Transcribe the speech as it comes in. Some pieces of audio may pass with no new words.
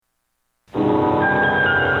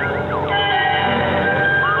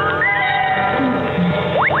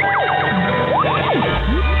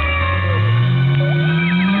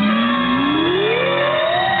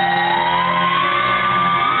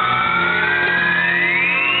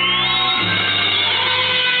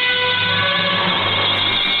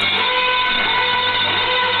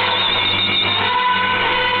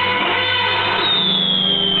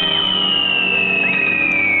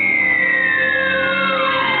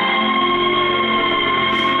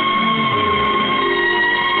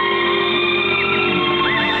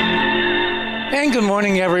Good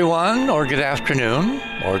morning, everyone, or good afternoon,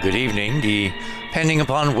 or good evening, depending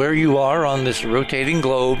upon where you are on this rotating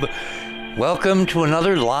globe. Welcome to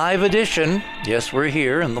another live edition. Yes, we're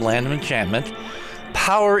here in the land of enchantment.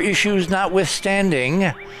 Power issues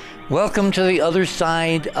notwithstanding, welcome to the other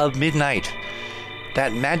side of midnight.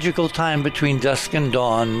 That magical time between dusk and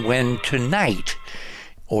dawn when tonight,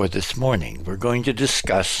 or this morning, we're going to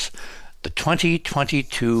discuss the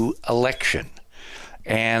 2022 election.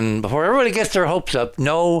 And before everybody gets their hopes up,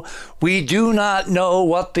 no, we do not know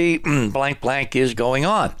what the blank blank is going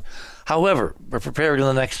on. However, we're prepared in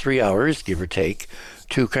the next 3 hours, give or take,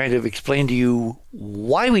 to kind of explain to you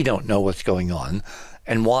why we don't know what's going on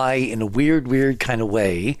and why, in a weird kind of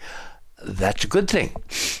way, that's a good thing.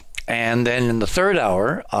 And then in the third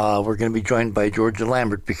hour, we're going to be joined by Georgia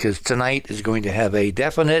Lambert because tonight is going to have a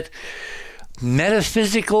definite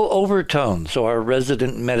metaphysical overtone. So our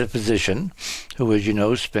resident metaphysician, who, as you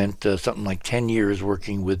know, spent something like 10 years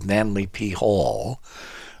working with Manly P. Hall,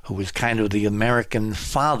 who was kind of the American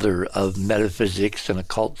father of metaphysics and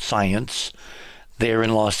occult science there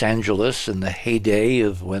in Los Angeles in the heyday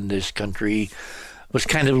of when this country was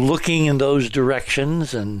kind of looking in those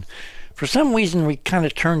directions. And for some reason, we kind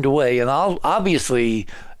of turned away. And obviously,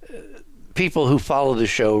 people who follow the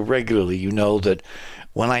show regularly, you know that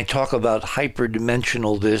when I talk about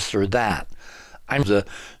hyperdimensional this or that, I'm the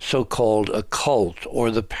so-called occult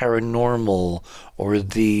or the paranormal or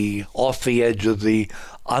the off the edge of the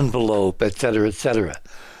envelope, etc.,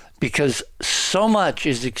 because so much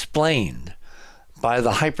is explained by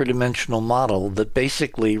the hyperdimensional model that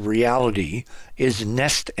basically reality is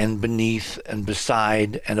nest and beneath and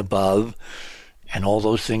beside and above, and all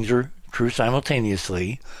those things are true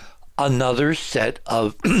simultaneously, another set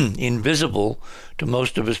of invisible to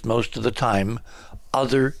most of us most of the time,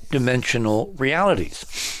 other dimensional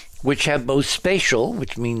realities, which have both spatial,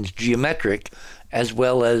 which means geometric, as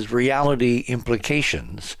well as reality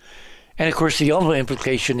implications. And of course, the ultimate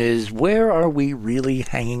implication is, where are we really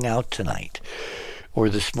hanging out tonight, or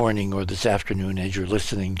this morning, or this afternoon as you're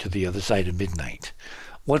listening to the other side of midnight?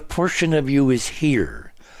 What portion of you is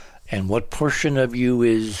here, and what portion of you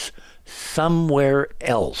is somewhere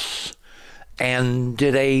else? And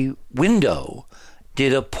did a window,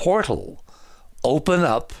 did a portal open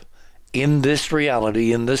up in this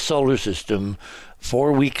reality, in this solar system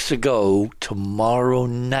 4 weeks ago tomorrow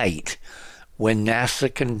night when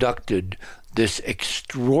NASA conducted this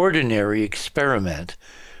extraordinary experiment,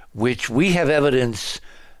 which we have evidence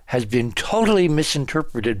has been totally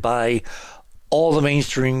misinterpreted by all the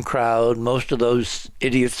mainstream crowd, most of those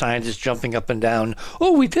idiot scientists jumping up and down,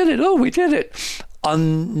 oh, we did it,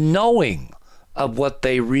 unknowing of what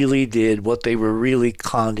they really did, what they were really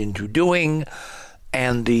conned into doing,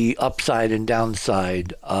 and the upside and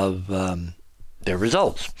downside of their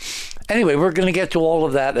results. Anyway, we're going to get to all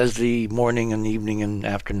of that as the morning and evening and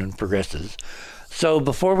afternoon progresses. So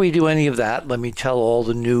before we do any of that, let me tell all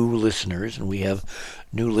the new listeners, and we have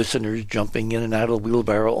new listeners jumping in and out of the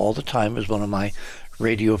wheelbarrow all the time, as one of my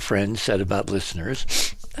radio friends said about listeners.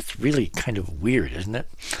 That's really kind of weird, isn't it?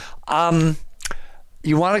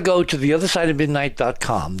 You want to go to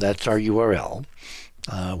theothersideofmidnight.com. That's our URL.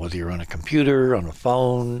 Whether you're on a computer, on a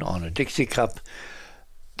phone, on a Dixie cup,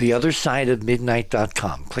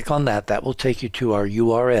 theothersideofmidnight.com. Click on that. That will take you to our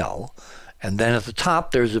URL. And then at the top,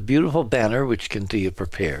 there's a beautiful banner, which Cynthia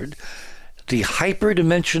prepared, the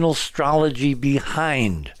hyperdimensional astrology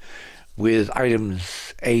behind, with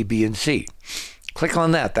items A, B, and C. Click on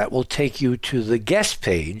that. That will take you to the guest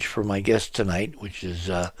page for my guest tonight, which is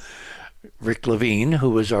Rick Levine,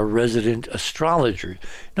 who is our resident astrologer.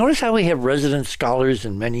 Notice how we have resident scholars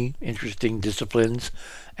in many interesting disciplines,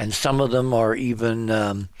 and some of them are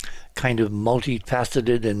even kind of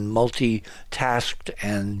multifaceted and multitasked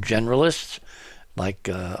and generalists, like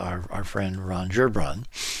our friend Ron Gerbron.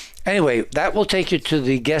 Anyway, that will take you to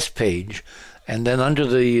the guest page, and then under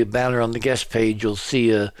the banner on the guest page, you'll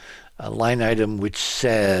see a line item which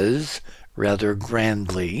says, rather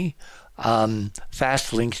grandly,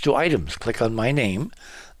 fast links to items. Click on my name.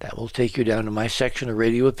 That will take you down to my section of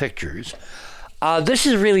radio with pictures. This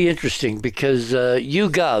is really interesting because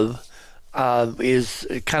YouGov is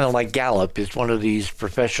kind of like Gallup. It's one of these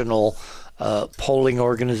professional polling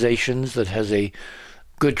organizations that has a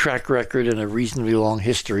good track record and a reasonably long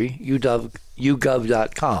history,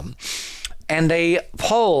 YouGov.com. And they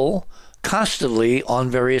poll constantly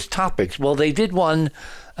on various topics. Well, they did one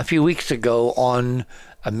a few weeks ago on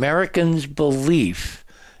Americans' belief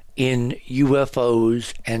in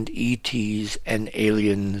UFOs and ETs and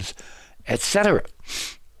aliens, etc.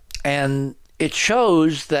 And it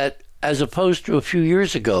shows that, as opposed to a few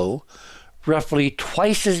years ago, roughly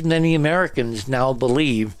twice as many Americans now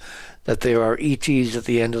believe that there are ETs at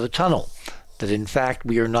the end of the tunnel, that in fact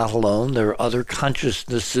we are not alone. There are other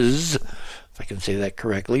consciousnesses, if I can say that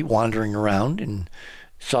correctly, wandering around in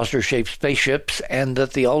saucer-shaped spaceships, and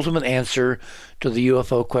that the ultimate answer to the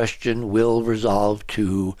UFO question will resolve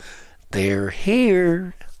to they're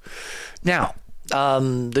here. Now,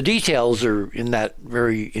 the details are in that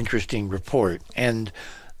very interesting report, and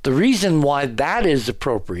the reason why that is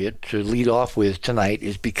appropriate to lead off with tonight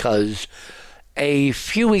is because a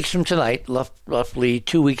few weeks from tonight, roughly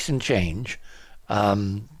 2 weeks and change,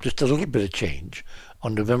 just a little bit of change,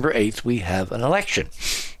 on November 8th, we have an election.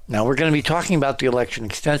 Now, we're going to be talking about the election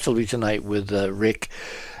extensively tonight with Rick,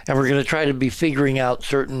 and we're going to try to be figuring out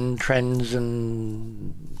certain trends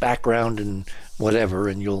and background and whatever,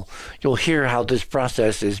 and you'll hear how this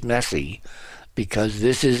process is messy, because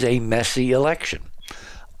this is a messy election.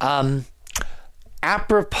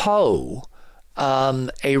 Apropos,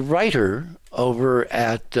 a writer over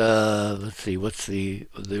at, let's see, what's the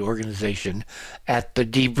organization, at The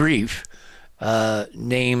Debrief,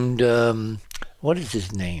 named, what is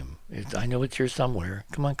his name? I know it's here somewhere.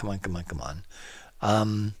 Come on.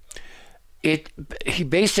 He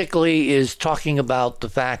basically is talking about the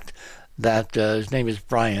fact that his name is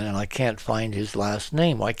Brian, and I can't find his last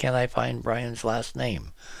name. Why can't I find Brian's last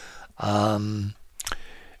name?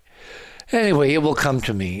 Anyway, it will come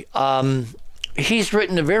to me. He's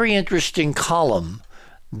written a very interesting column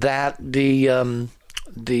that Brian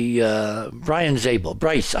Zabel,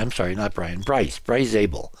 Bryce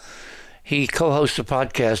Zabel. He co-hosts a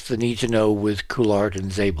podcast, The Need to Know, with Coulard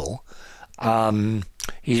and Zabel.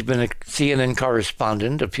 He's been a CNN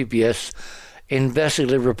correspondent, a PBS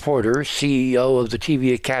investigative reporter, CEO of the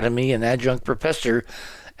TV Academy, and adjunct professor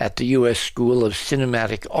at the U.S. School of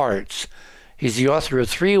Cinematic Arts. He's the author of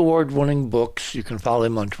 3 award-winning books. You can follow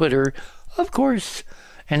him on Twitter, of course,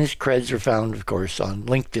 and his creds are found, of course, on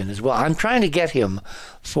LinkedIn as well. I'm trying to get him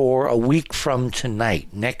for a week from tonight,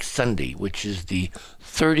 next Sunday, which is the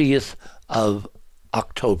 30th of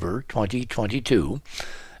October, 2022,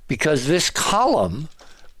 because this column,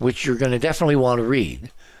 which you're going to definitely want to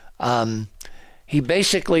read, he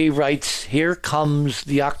basically writes, here comes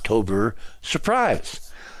the October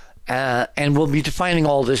surprise. And we'll be defining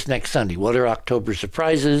all this next Sunday. What are October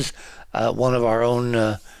surprises? One of our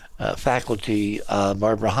own faculty,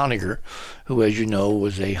 Barbara Honegger, who, as you know,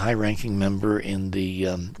 was a high-ranking member in the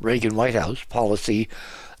Reagan White House policy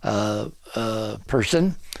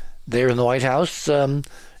person there in the White House.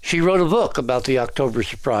 She wrote a book about the October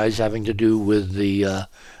surprise having to do with the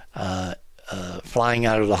flying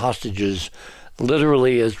out of the hostages,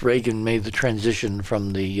 literally as Reagan made the transition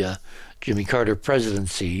from the Jimmy Carter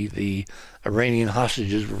presidency. The Iranian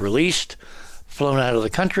hostages were released, flown out of the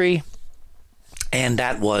country, and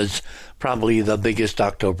that was probably the biggest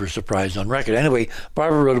October surprise on record. Anyway,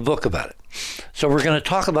 Barbara wrote a book about it. So we're going to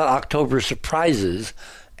talk about October surprises,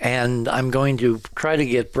 and I'm going to try to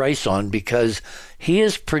get Bryce on because he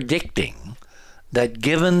is predicting that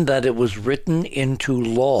given that it was written into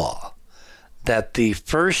law that the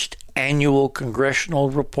first annual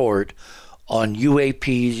congressional report on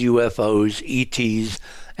UAPs, UFOs, ETs,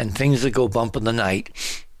 and things that go bump in the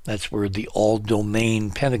night, that's where the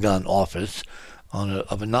all-domain Pentagon office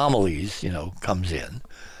of anomalies, comes in,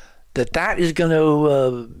 that is going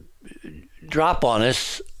to drop on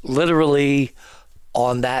us literally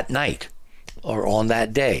on that night or on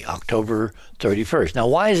that day, October 31st. Now,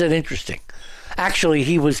 why is that interesting? Actually,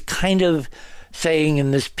 he was kind of saying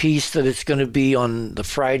in this piece that it's going to be on the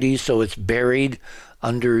Friday, so it's buried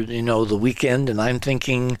under, the weekend, and I'm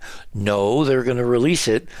thinking, no, they're going to release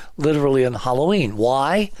it literally on Halloween.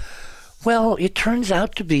 Why? Well, it turns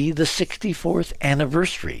out to be the 64th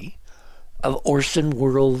anniversary of Orson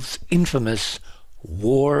Welles' infamous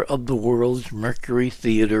War of the Worlds Mercury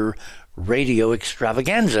Theater radio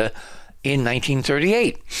extravaganza in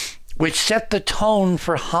 1938, which set the tone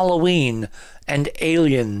for Halloween and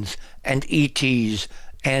aliens and ETs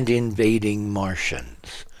and invading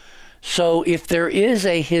Martians. So if there is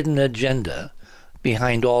a hidden agenda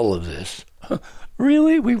behind all of this,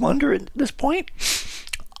 really, we wonder at this point,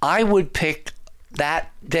 I would pick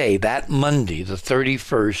that day, that Monday, the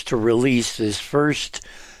 31st, to release this first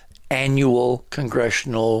annual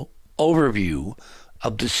congressional overview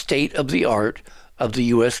of the state of the art of the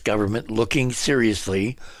U.S. government, looking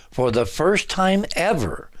seriously for the first time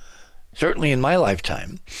ever, certainly in my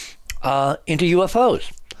lifetime, into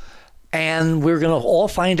UFOs. And we're going to all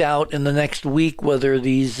find out in the next week whether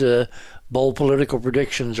these bold political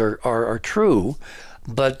predictions are true.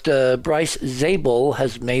 But Bryce Zabel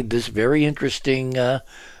has made this very interesting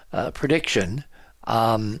prediction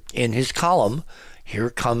in his column, Here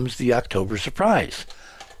Comes the October Surprise.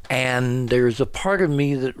 And there's a part of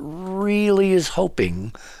me that really is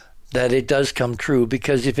hoping that it does come true,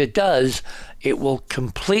 because if it does, it will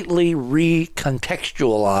completely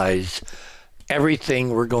recontextualize everything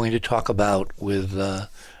we're going to talk about with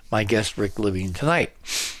my guest Rick Levine tonight.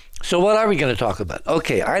 So what are we going to talk about?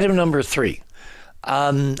 Okay, item number 3.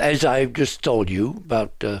 As I just told you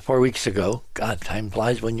about 4 weeks ago, God, time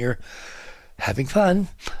flies when you're having fun.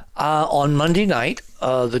 On Monday night,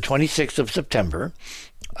 the 26th of September,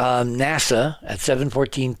 NASA at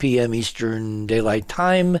 7:14 p.m. Eastern Daylight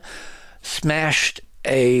Time smashed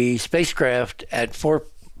a spacecraft at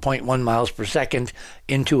 4.1 miles per second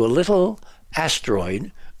into a little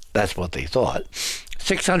asteroid. That's what they thought.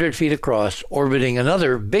 600 feet across, orbiting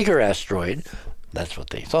another bigger asteroid. That's what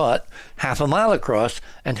they thought. Half a mile across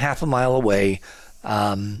and half a mile away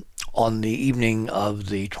on the evening of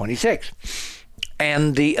the 26th.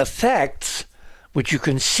 And the effects, which you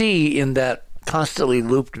can see in that constantly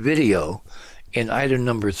looped video in item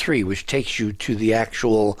number 3, which takes you to the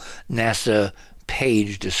actual NASA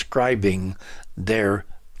page describing their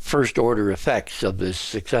first order effects of this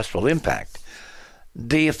successful impact.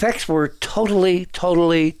 The effects were totally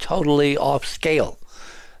off scale.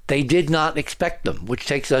 They did not expect them, which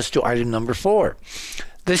takes us to item number 4.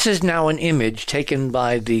 This is now an image taken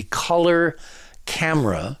by the color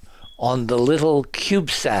camera on the little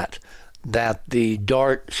CubeSat that the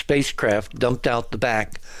DART spacecraft dumped out the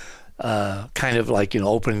back, kind of like,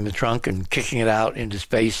 opening the trunk and kicking it out into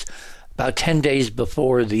space about 10 days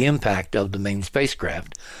before the impact of the main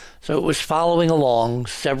spacecraft. So it was following along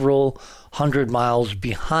several hundred miles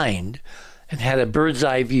behind and had a bird's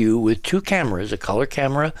eye view with 2 cameras, a color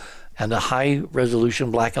camera and a high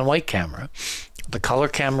resolution black and white camera. The color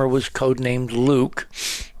camera was codenamed Luke.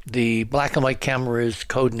 The black and white camera is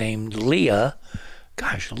codenamed Leah.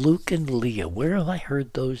 Gosh, Luke and Leah. Where have I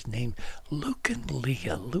heard those names? Luke and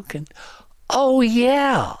Leah. Oh,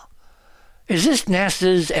 yeah. Is this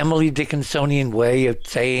NASA's Emily Dickinsonian way of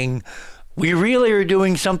saying, we really are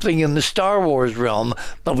doing something in the Star Wars realm,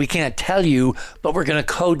 but we can't tell you, but we're going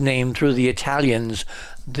to codename through the Italians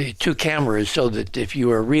the 2 cameras so that if you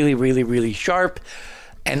are really sharp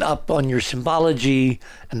and up on your symbology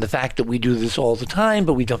and the fact that we do this all the time,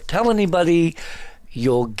 but we don't tell anybody,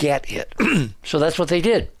 you'll get it. So that's what they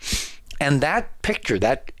did. And that picture,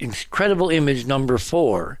 that incredible image number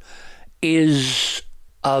 4, is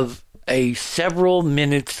of a several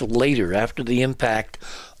minutes later after the impact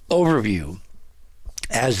overview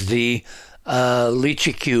as the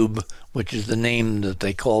LiCiCube, which is the name that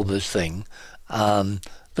they call this thing,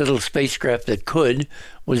 little spacecraft that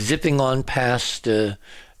was zipping on past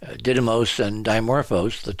Didymos and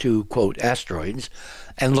Dimorphos, the 2, quote, asteroids,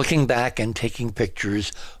 and looking back and taking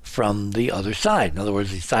pictures from the other side. In other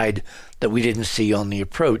words, the side that we didn't see on the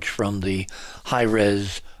approach from the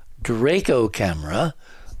high-res Draco camera.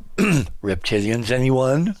 Reptilians,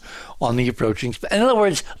 anyone? On the approaching... In other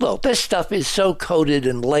words, look, this stuff is so coded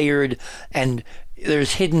and layered, and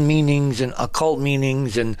there's hidden meanings and occult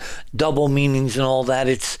meanings and double meanings and all that.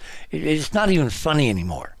 It's not even funny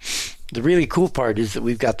anymore. The really cool part is that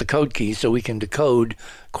we've got the code key, so we can decode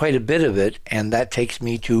quite a bit of it, and that takes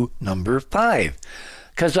me to number 5.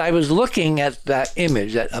 Because I was looking at that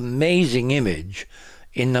image, that amazing image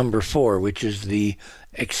in number 4, which is the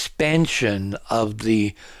expansion of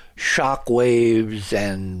the shock waves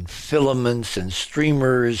and filaments and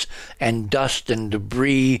streamers and dust and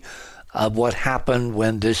debris of what happened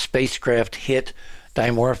when this spacecraft hit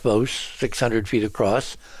Dimorphos 600 feet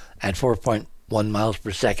across at 4.1 miles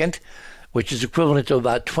per second, which is equivalent to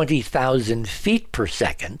about 20,000 feet per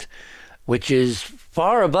second, which is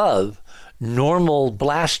far above normal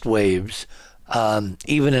blast waves,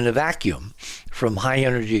 even in a vacuum, from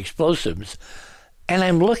high-energy explosives. And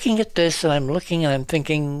I'm looking at this, and I'm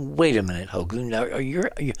thinking, wait a minute, Hoagland,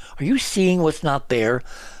 are you seeing what's not there?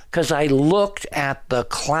 Because I looked at the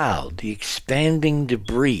cloud, the expanding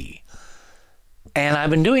debris, and I've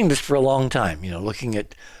been doing this for a long time, looking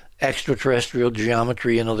at extraterrestrial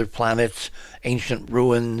geometry and other planets, ancient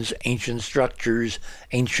ruins, ancient structures,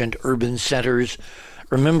 ancient urban centers.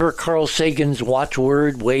 Remember Carl Sagan's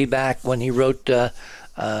watchword way back when he wrote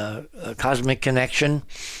Cosmic Connection?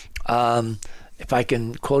 If I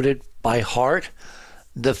can quote it by heart,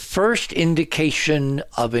 the first indication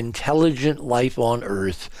of intelligent life on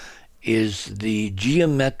Earth is the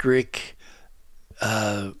geometric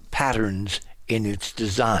patterns in its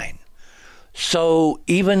design. So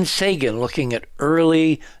even Sagan, looking at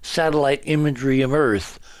early satellite imagery of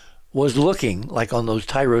Earth, was looking, like on those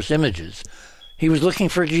Tyros images, he was looking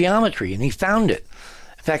for geometry, and he found it.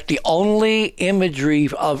 In fact, the only imagery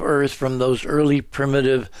of Earth from those early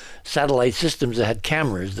primitive satellite systems that had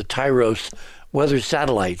cameras, the Tyros weather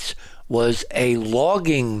satellites, was a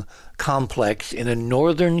logging complex in a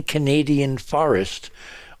northern Canadian forest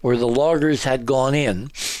where the loggers had gone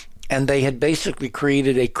in and they had basically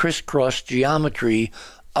created a crisscross geometry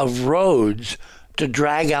of roads to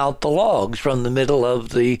drag out the logs from the middle of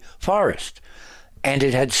the forest. And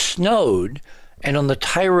it had snowed, and on the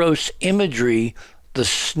Tyros imagery, the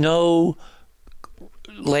snow-laden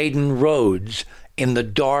roads in the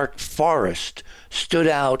dark forest stood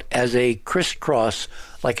out as a crisscross,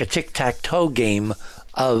 like a tic-tac-toe game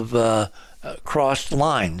of crossed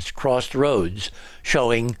lines, crossed roads,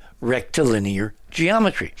 showing rectilinear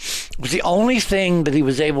geometry. It was the only thing that he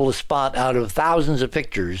was able to spot out of thousands of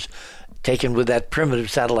pictures taken with that primitive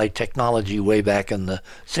satellite technology way back in the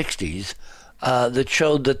 60s that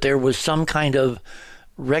showed that there was some kind of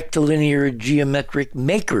rectilinear geometric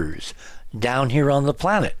makers down here on the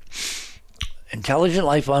planet. Intelligent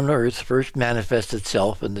life on Earth first manifests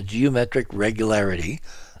itself in the geometric regularity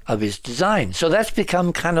of its design. So that's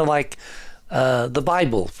become kind of like the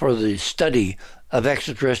Bible for the study of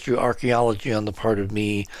extraterrestrial archaeology on the part of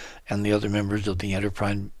me and the other members of the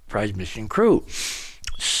Enterprise mission crew.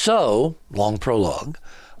 So, long prologue,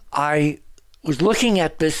 I was looking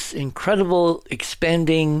at this incredible,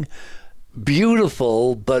 expanding,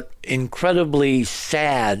 beautiful, but incredibly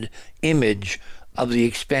sad image of the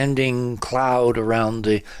expanding cloud around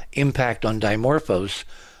the impact on Dimorphos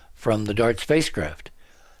from the DART spacecraft.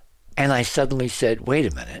 And I suddenly said, wait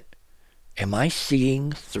a minute, am I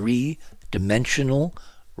seeing three-dimensional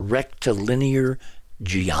rectilinear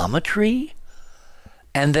geometry?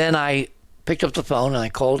 And then I picked up the phone and I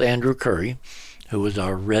called Andrew Curry, who was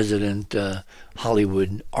our resident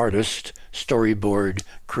Hollywood artist, storyboard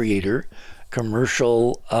creator,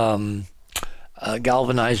 commercial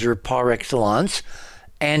galvanizer par excellence.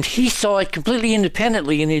 And he saw it completely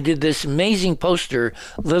independently, and he did this amazing poster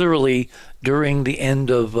literally during the end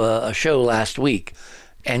of a show last week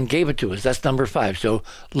and gave it to us. That's number 5. So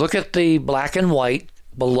look at the black and white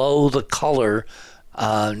below the color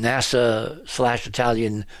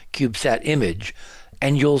NASA/Italian CubeSat image,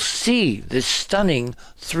 and you'll see this stunning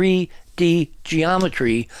 3D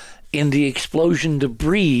geometry in the explosion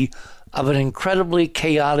debris of an incredibly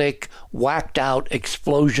chaotic, whacked-out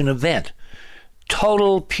explosion event.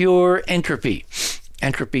 Total pure entropy.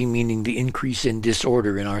 Entropy meaning the increase in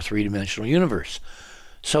disorder in our three-dimensional universe.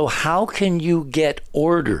 So how can you get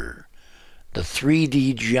order, the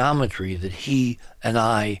 3D geometry that he and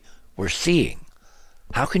I were seeing?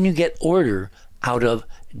 How can you get order out of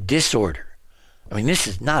disorder? I mean, this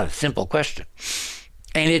is not a simple question.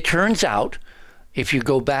 And it turns out, if you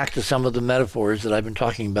go back to some of the metaphors that I've been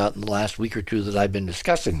talking about in the last week or two that I've been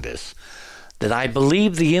discussing this, that I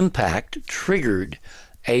believe the impact triggered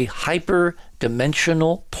a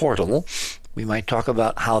hyperdimensional portal. We might talk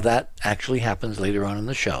about how that actually happens later on in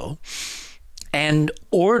the show. And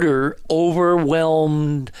order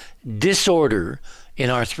overwhelmed disorder in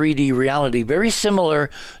our 3D reality, very similar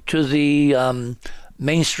to the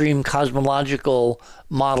mainstream cosmological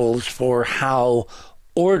models for how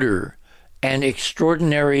order and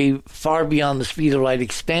extraordinary, far beyond the speed of light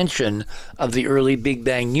expansion of the early Big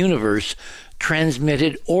Bang universe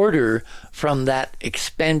transmitted order from that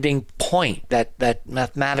expanding point, that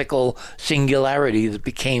mathematical singularity that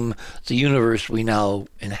became the universe we now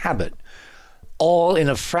inhabit, all in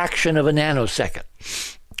a fraction of a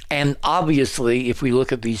nanosecond. And obviously, if we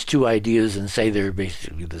look at these two ideas and say they're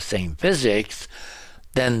basically the same physics,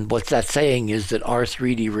 then what's that saying is that our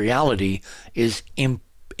 3D reality is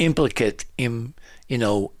implicate,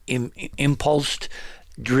 impulsed,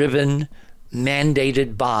 driven,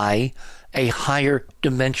 mandated by a higher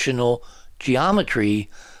dimensional geometry,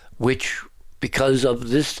 which, because of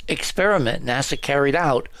this experiment NASA carried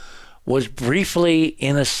out, was briefly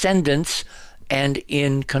in ascendance and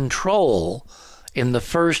in control in the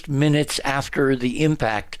first minutes after the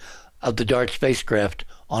impact of the DART spacecraft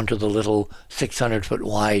onto the little 600-foot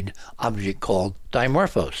wide object called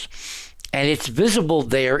Dimorphos. And it's visible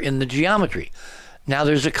there in the geometry. Now,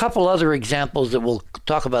 there's a couple other examples that we'll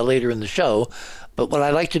talk about later in the show, but what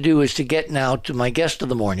I'd like to do is to get now to my guest of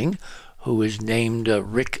the morning, who is named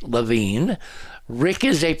Rick Levine. Rick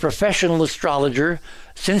is a professional astrologer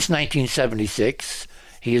since 1976.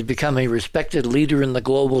 He has become a respected leader in the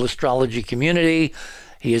global astrology community.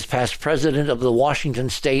 He is past president of the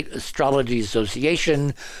Washington State Astrology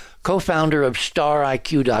Association, co-founder of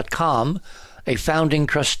StarIQ.com, a founding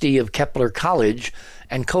trustee of Kepler College,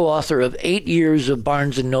 and co-author of 8 years of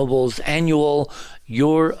Barnes & Noble's annual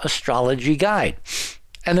Your Astrology Guide.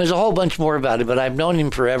 And there's a whole bunch more about it, but I've known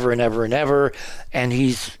him forever and ever and ever. And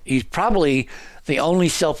he's probably the only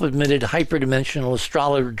self-admitted hyperdimensional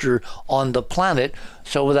astrologer on the planet.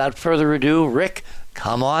 So without further ado, Rick,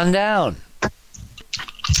 come on down.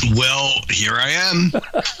 Well, here I am.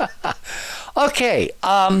 Okay.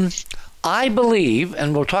 I believe,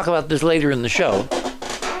 and we'll talk about this later in the show,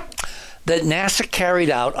 that NASA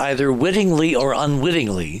carried out, either wittingly or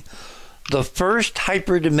unwittingly, the first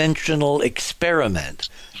hyperdimensional experiment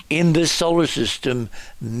in this solar system,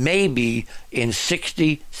 maybe in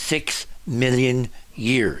 66 million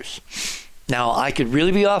years. Now, I could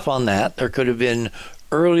really be off on that. There could have been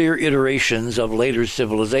earlier iterations of later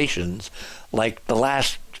civilizations, like the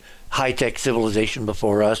last high-tech civilization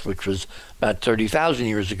before us, which was about 30,000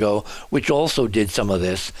 years ago, which also did some of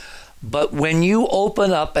this. But when you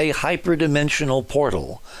open up a hyperdimensional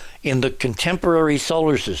portal in the contemporary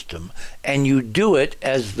solar system, and you do it,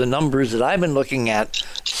 as the numbers that I've been looking at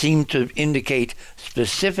seem to indicate,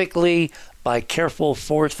 specifically by careful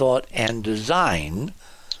forethought and design,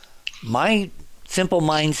 my simple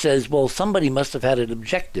mind says, well, somebody must have had an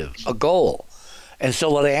objective, a goal. And so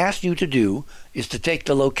what I asked you to do is to take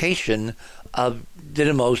the location of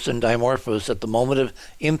Didymos and Dimorphos at the moment of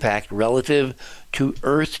impact relative to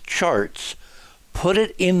Earth charts, put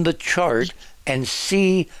it in the chart, and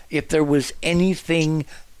see if there was anything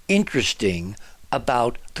interesting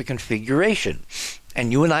about the configuration.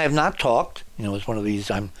 And you and I have not talked. It's one of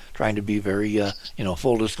these, I'm trying to be very,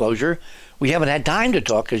 full disclosure. We haven't had time to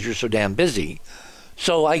talk because you're so damn busy.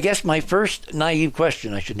 So I guess my first naive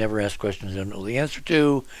question, I should never ask questions I don't know the answer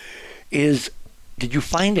to, is, did you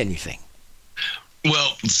find anything?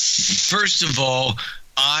 Well, first of all,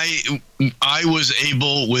 I was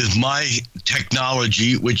able, with my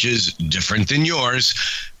technology, which is different than yours,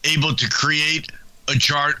 able to create a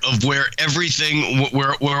chart of where everything,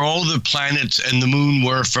 where all the planets and the moon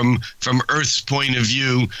were from Earth's point of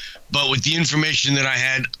view. But with the information that I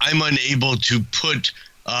had, I'm unable to put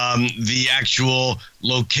the actual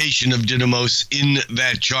location of Didymos in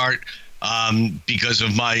that chart because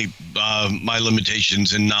of my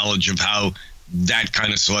limitations and knowledge of how that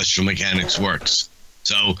kind of celestial mechanics works.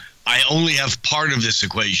 So I only have part of this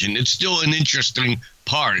equation. It's still an interesting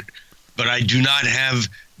part, but I do not have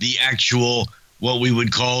the actual, what we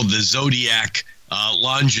would call the zodiac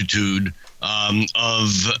longitude of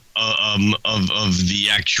the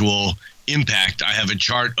actual impact. I have a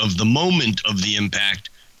chart of the moment of the impact,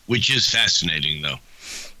 which is fascinating, though.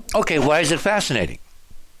 Okay, why is it fascinating?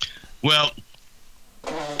 Well,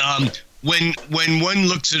 when one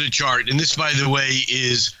looks at a chart, and this, by the way,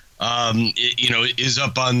 is is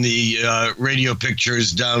up on the radio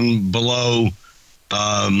pictures down below,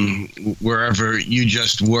 wherever you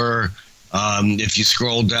just were. If you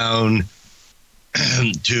scroll down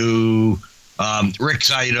to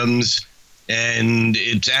Rick's items, and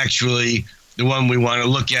it's actually the one we want to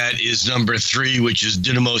look at is number 3, which is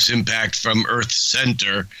Didymos impact from Earth's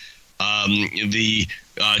center. The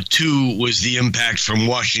 2 was the impact from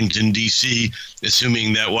Washington, D.C.,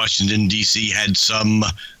 assuming that Washington, D.C. had some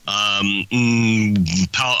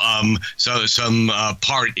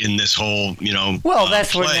part in this whole, Well,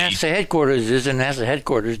 that's play. where NASA headquarters is, and NASA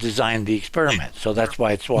headquarters designed the experiment, so that's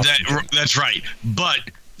why it's Washington. That's right. But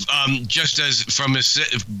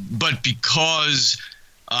but because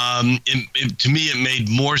to me it made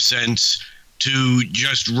more sense to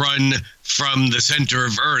just run from the center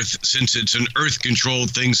of Earth, since it's an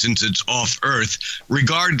Earth-controlled thing, since it's off Earth.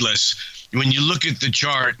 Regardless, when you look at the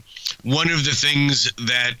chart, one of the things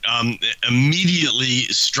that immediately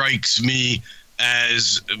strikes me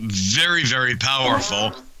as very, very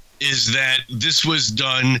powerful is that this was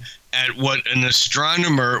done at what an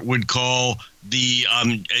astronomer would call the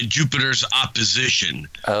Jupiter's opposition.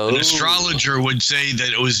 Oh. An astrologer would say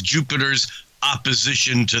that it was Jupiter's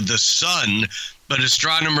opposition to the sun, but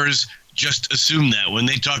astronomers just assume that. When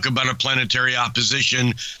they talk about a planetary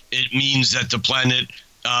opposition, it means that the planet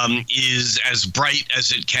is as bright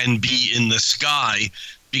as it can be in the sky,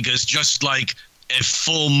 because just like a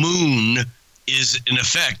full moon is in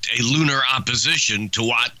effect a lunar opposition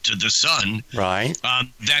to the sun, right?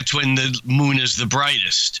 That's when the moon is the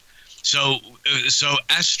brightest. So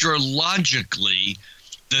astrologically,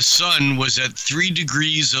 the sun was at 3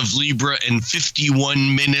 degrees of Libra and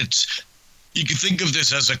 51 minutes. You can think of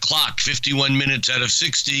this as a clock, 51 minutes out of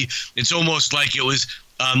 60. It's almost like it was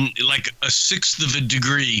like a 1/6 of a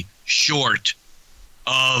degree short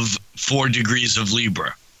of 4 degrees of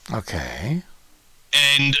Libra. Okay.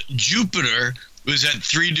 And Jupiter was at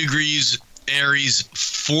 3 degrees Aries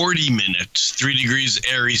 40 minutes, 3 degrees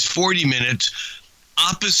Aries 40 minutes,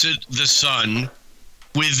 opposite the sun,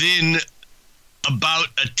 within about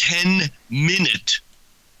a 10-minute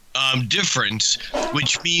difference,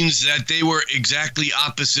 which means that they were exactly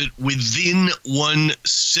opposite within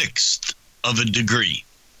 1/6 of a degree.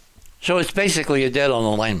 So it's basically a dead-on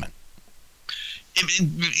alignment.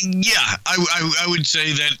 Yeah, I would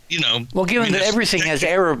say that, Well, given that everything has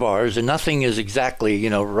error bars and nothing is exactly,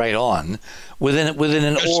 right on, within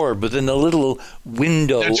an orb, within a little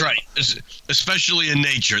window. That's right. Especially in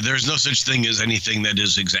nature, there's no such thing as anything that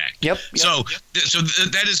is exact. Yep. So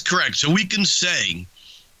that is correct. So we can say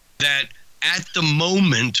that at the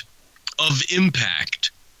moment of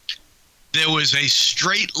impact, there was a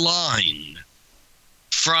straight line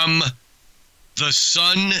from the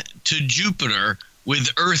sun to Jupiter with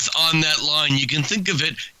Earth on that line. You can think of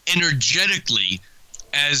it energetically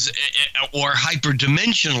as, or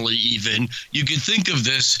hyperdimensionally even, you can think of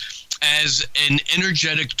this as an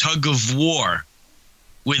energetic tug of war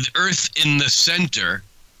with Earth in the center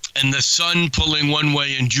and the sun pulling one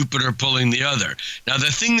way and Jupiter pulling the other. Now,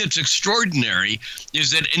 the thing that's extraordinary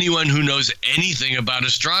is that anyone who knows anything about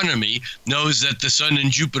astronomy knows that the sun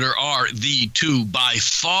and Jupiter are the two by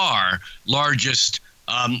far largest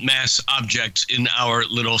mass objects in our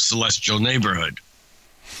little celestial neighborhood.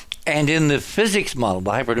 And in the physics model,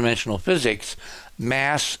 the hyperdimensional physics,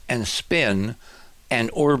 mass and spin and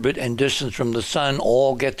orbit and distance from the sun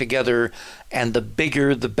all get together, and the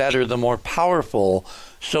bigger, the better, the more powerful.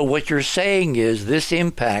 So what you're saying is this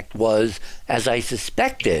impact was, as I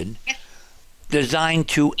suspected, designed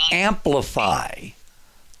to amplify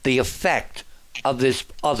the effect of this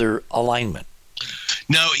other alignment.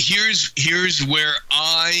 Now, here's where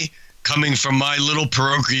I, coming from my little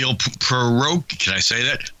parochial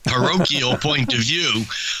point of view,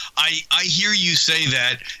 I hear you say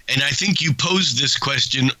that, and I think you posed this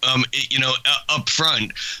question, up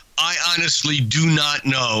front. I honestly do not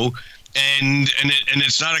know, and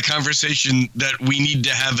it's not a conversation that we need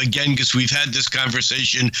to have again, because we've had this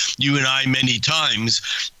conversation, you and I, many times.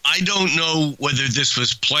 I don't know whether this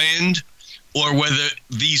was planned or whether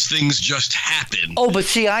these things just happen. Oh, but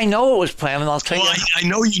see, I know it was planned, and I'll tell you. I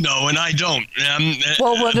know you know, and I don't.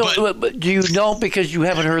 But do you know because you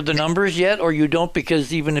haven't heard the numbers yet, or you don't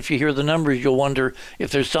because even if you hear the numbers, you'll wonder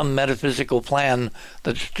if there's some metaphysical plan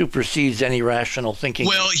that supersedes any rational thinking?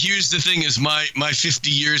 Well, here's the thing: is my 50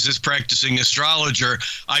 years as practicing astrologer,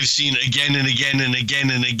 I've seen again and again and again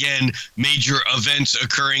and again major events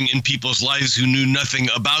occurring in people's lives who knew nothing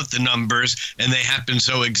about the numbers, and they happen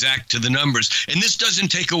so exact to the numbers. And this doesn't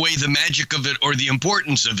take away the magic of it or the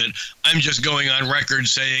importance of it. I'm just going on record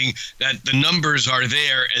saying that the numbers are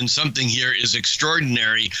there and something here is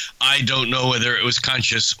extraordinary. I don't know whether it was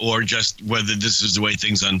conscious or just whether this is the way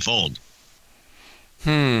things unfold.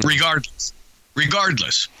 Regardless.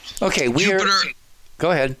 Okay,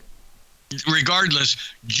 go ahead. Regardless,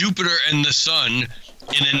 Jupiter and the sun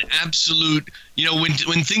in an absolute,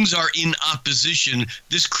 when things are in opposition,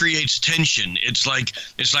 this creates tension. It's like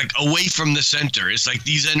away from the center. It's like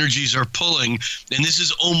these energies are pulling, and this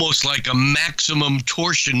is almost like a maximum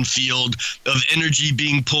torsion field of energy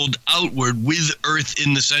being pulled outward with Earth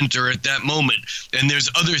in the center at that moment. And there's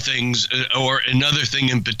other things, or another thing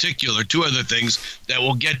in particular, two other things that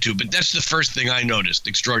we'll get to. But that's the first thing I noticed.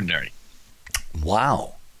 Extraordinary.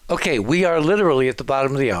 Wow. Okay, we are literally at the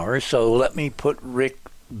bottom of the hour, so let me put Rick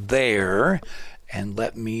there, and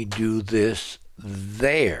let me do this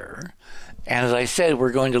there. And as I said,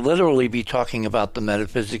 we're going to literally be talking about the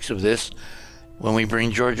metaphysics of this when we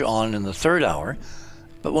bring George on in the third hour.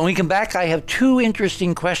 But when we come back, I have two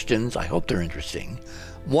interesting questions. I hope they're interesting.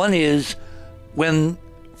 One is,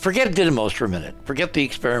 forget Didymos for a minute. Forget the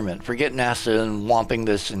experiment. Forget NASA and womping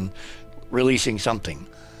this and releasing something.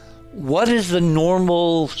 What is the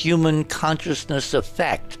normal human consciousness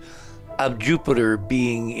effect of Jupiter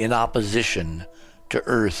being in opposition to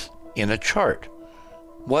Earth in a chart?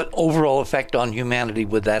 What overall effect on humanity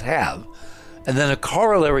would that have? And then a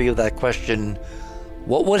corollary of that question,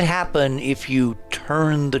 what would happen if you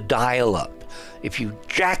turn the dial up, if you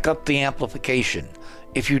jack up the amplification,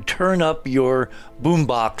 if you turn up your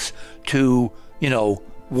boombox to,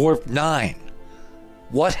 warp 9?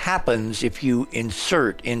 What happens if you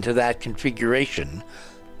insert into that configuration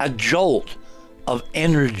a jolt of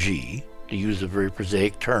energy, to use a very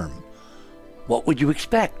prosaic term? What would you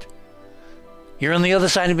expect? Here on the other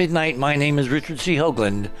side of midnight, my name is Richard C.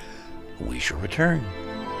 Hoagland. We shall return.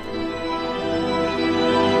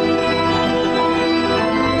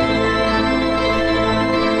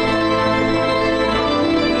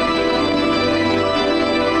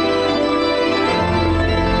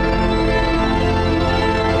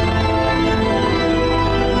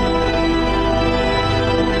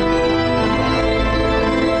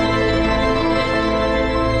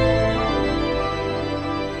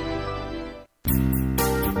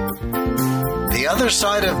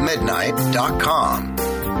 theothersideofmidnight.com.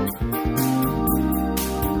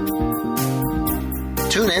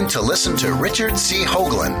 Tune in to listen to Richard C.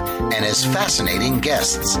 Hoagland and his fascinating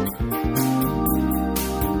guests.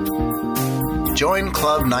 Join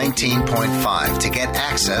Club 19.5 to get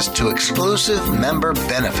access to exclusive member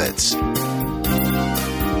benefits.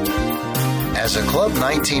 As a Club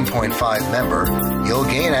 19.5 member, you'll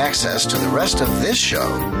gain access to the rest of this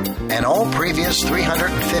show and all previous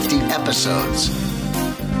 350 episodes.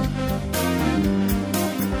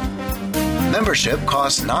 Membership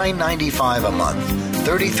costs $9.95 a month,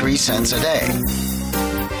 33 cents a day.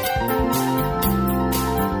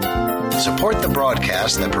 Support the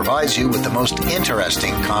broadcast that provides you with the most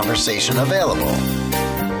interesting conversation available.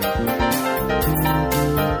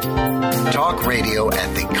 Talk radio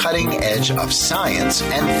at the cutting edge of science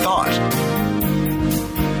and thought.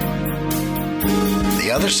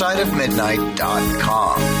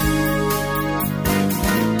 theothersideofmidnight.com.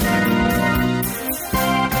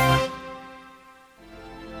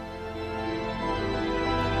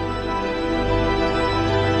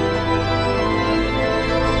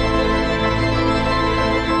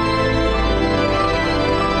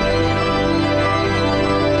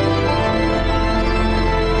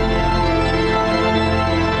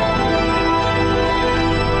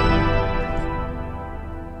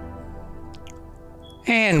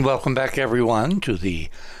 And welcome back, everyone, to the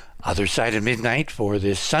Other Side of Midnight for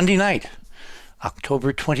this Sunday night,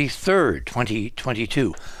 October 23rd,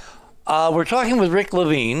 2022. We're talking with Rick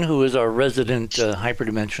Levine, who is our resident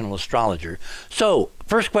hyperdimensional astrologer. So,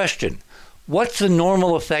 first question, what's the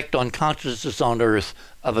normal effect on consciousness on Earth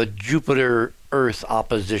of a Jupiter-Earth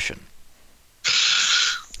opposition?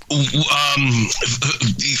 A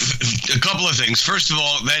couple of things. First of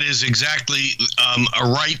all, that is exactly a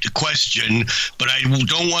right question, but I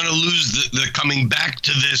don't want to lose the coming back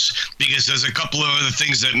to this, because there's a couple of other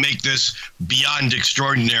things that make this beyond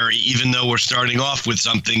extraordinary, even though we're starting off with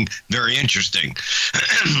something very interesting.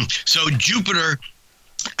 So Jupiter,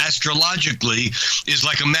 astrologically, is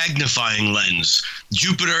like a magnifying lens.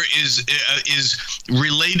 Jupiter is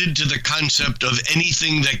related to the concept of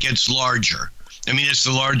anything that gets larger. I mean, it's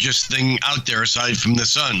the largest thing out there aside from the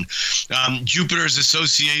sun. Jupiter is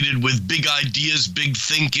associated with big ideas, big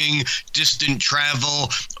thinking, distant travel,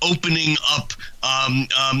 opening up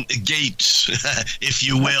gates, if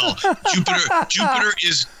you will.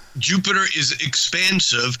 Jupiter is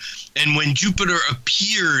expansive, and when Jupiter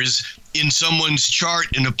appears in someone's chart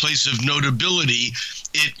in a place of notability,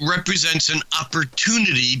 it represents an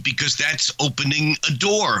opportunity, because that's opening a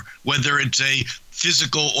door, whether it's a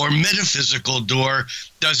physical or metaphysical door,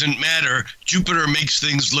 doesn't matter. Jupiter makes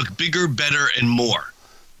things look bigger, better, and more.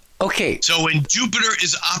 Okay. So when Jupiter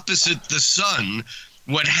is opposite the sun,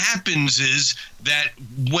 what happens is that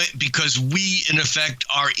because we, in effect,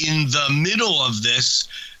 are in the middle of this,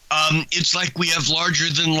 it's like we have larger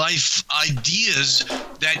than life ideas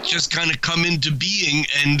that just kind of come into being,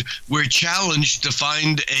 and we're challenged to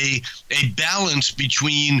find a balance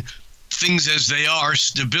between things as they are,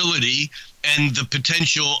 stability, and the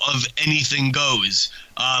potential of anything goes.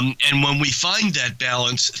 And when we find that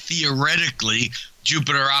balance, theoretically,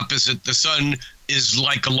 Jupiter opposite the sun is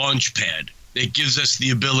like a launch pad. It gives us the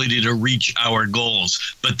ability to reach our goals.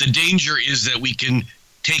 But the danger is that we can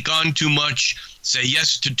take on too much, say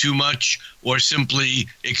yes to too much, or simply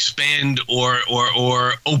expand or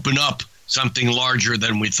open up something larger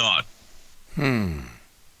than we thought.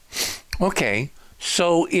 Okay.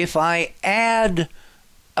 So if I add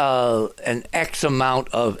an X amount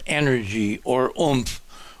of energy or oomph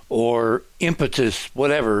or impetus,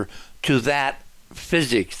 whatever, to that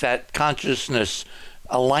physics, that consciousness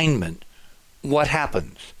alignment, what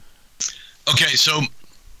happens? Okay, so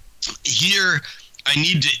here I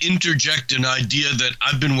need to interject an idea that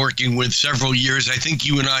I've been working with several years. I think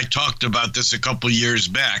you and I talked about this a couple years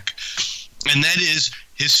back, and that is,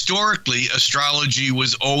 historically, astrology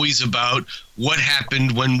was always about what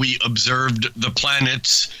happened when we observed the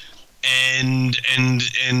planets, and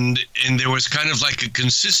there was kind of like a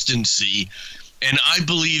consistency. And I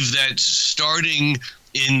believe that starting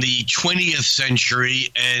in the 20th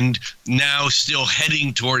century and now still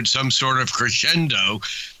heading towards some sort of crescendo,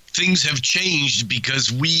 things have changed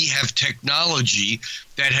because we have technology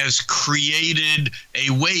that has created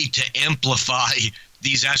a way to amplify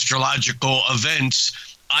these astrological events.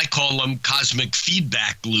 I call them cosmic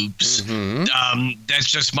feedback loops. That's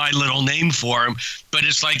just my little name for them. But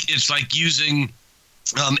it's like using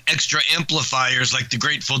extra amplifiers like the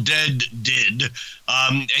Grateful Dead did,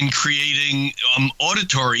 and creating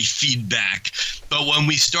auditory feedback. But when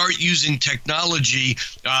we start using technology,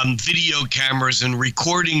 video cameras and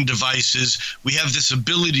recording devices, we have this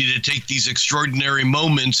ability to take these extraordinary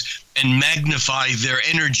moments and magnify their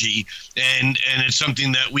energy. And it's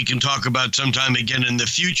something that we can talk about sometime again in the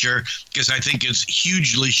future, because I think it's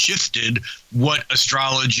hugely shifted what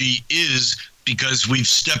astrology is, because we've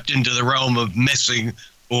stepped into the realm of messing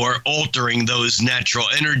or altering those natural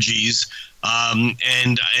energies.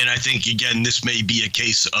 And I think, again, this may be a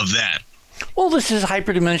case of that. Well, this is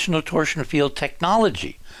hyperdimensional torsion field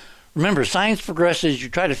technology. Remember, science progresses. You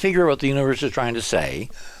try to figure out what the universe is trying to say.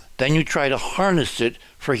 Then you try to harness it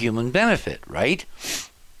for human benefit, right?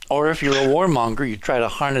 Or if you're a warmonger, you try to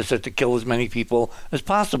harness it to kill as many people as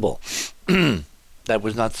possible. That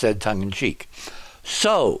was not said tongue-in-cheek.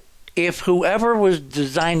 So, if whoever was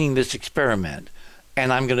designing this experiment,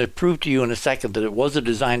 and I'm going to prove to you in a second that it was a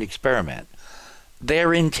designed experiment,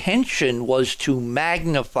 their intention was to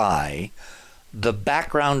magnify the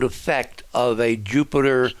background effect of a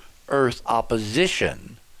Jupiter-Earth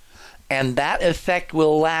opposition, and that effect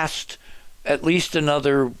will last at least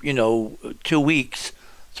another, 2 weeks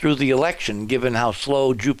through the election, given how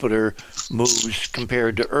slow Jupiter moves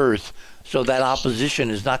compared to Earth. So that opposition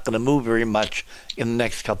is not going to move very much in the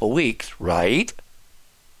next couple of weeks, right?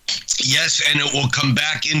 Yes, and it will come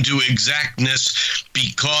back into exactness,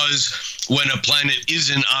 because when a planet is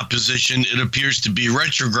in opposition, it appears to be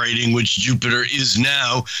retrograding, which Jupiter is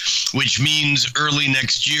now, which means early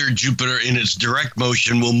next year, Jupiter in its direct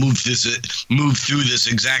motion will move through this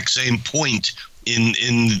exact same point in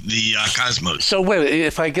the cosmos. So wait,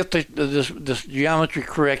 if I get this geometry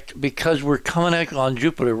correct, because we're coming out on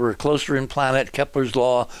Jupiter, we're closer in planet, Kepler's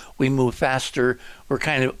law, we move faster, we're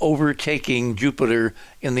kind of overtaking Jupiter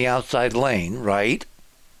in the outside lane, right?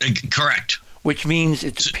 Correct. Which means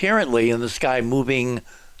it's apparently in the sky moving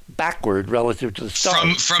backward relative to the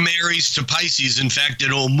stars. From Aries to Pisces. In fact,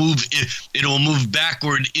 it'll move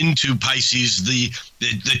backward into Pisces, the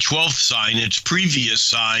 12th sign, its previous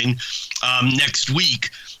sign, next week,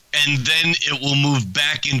 and then it will move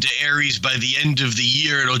back into Aries by the end of the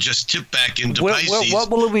year. It'll just tip back into Pisces. What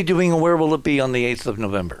will it be doing, and where will it be on the 8th of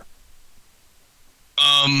November?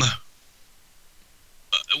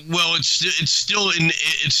 Well, it's still in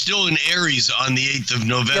Aries on the 8th of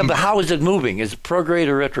November. Yeah, but how is it moving? Is it prograde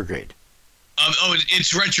or retrograde?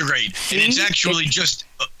 It's retrograde. See? And it's actually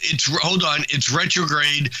it's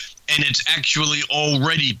retrograde, and it's actually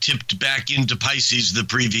already tipped back into Pisces, the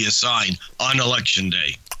previous sign, on election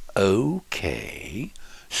day. Okay.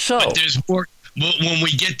 So, but there's more. When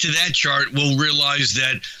we get to that chart, we'll realize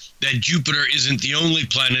that Jupiter isn't the only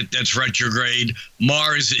planet that's retrograde.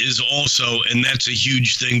 Mars is also, and that's a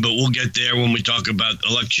huge thing, but we'll get there when we talk about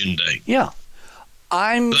election day. Yeah.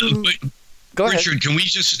 Go ahead. Richard, can we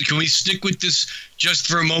stick with this just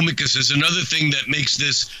for a moment, because there's another thing that makes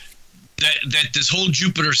this this whole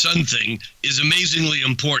Jupiter Sun thing is amazingly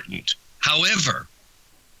important. However,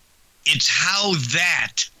 it's how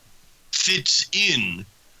that fits in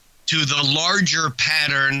to the larger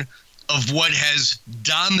pattern of what has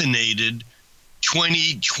dominated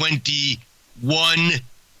 2021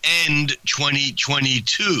 and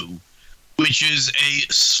 2022, which is a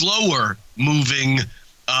slower moving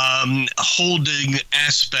holding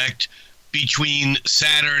aspect between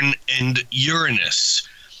Saturn and Uranus.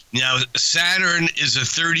 Now, Saturn is a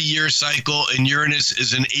 30-year cycle and Uranus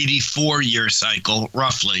is an 84-year cycle,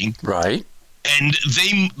 roughly. Right. And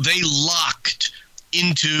they locked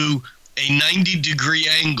into a 90-degree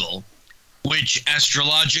angle, which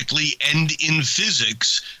astrologically and in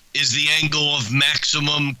physics is the angle of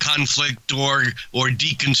maximum conflict or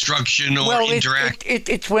deconstruction or interaction.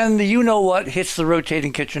 It's when the you-know-what hits the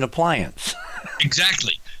rotating kitchen appliance.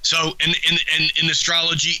 Exactly. So, and in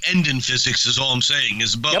astrology and in physics is all I'm saying,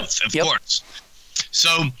 is both, of course.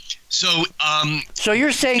 So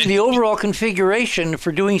you're saying the overall configuration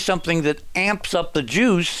for doing something that amps up the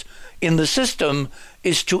juice in the system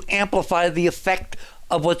is to amplify the effect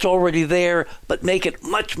of what's already there, but make it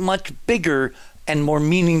much, much bigger and more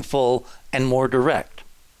meaningful and more direct.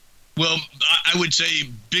 Well, I would say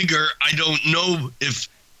bigger. I don't know if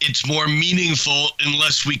it's more meaningful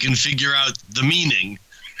unless we can figure out the meaning.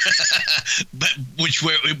 But which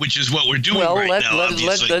is what we're doing now.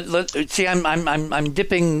 Obviously. See, I'm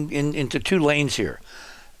dipping into two lanes here.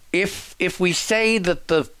 If we say that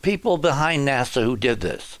the people behind NASA who did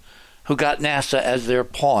this, who got NASA as their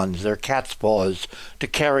pawns, their cat's paws, to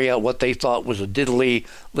carry out what they thought was a diddly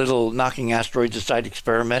little knocking asteroids aside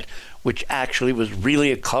experiment, which actually was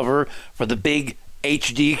really a cover for the big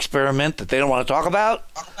HD experiment that they don't want to talk about.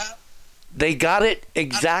 They got it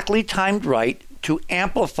exactly timed right to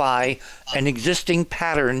amplify an existing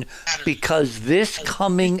pattern, because this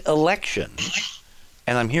coming election,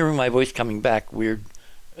 and I'm hearing my voice coming back, weird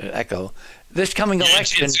echo, this coming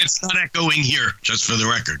election... It's not echoing here, just for the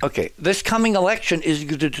record. Okay, this coming election is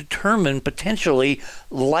going to determine potentially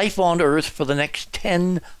life on Earth for the next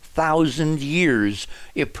 10,000 years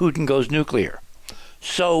if Putin goes nuclear.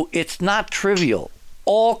 So it's not trivial.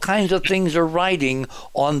 All kinds of things are riding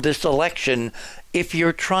on this election. If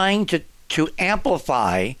you're trying to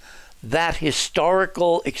amplify that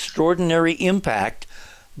historical, extraordinary impact,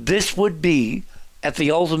 this would be, at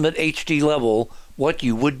the ultimate HD level, what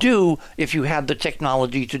you would do if you had the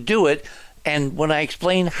technology to do it. And when I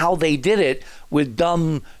explain how they did it with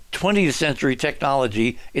dumb 20th century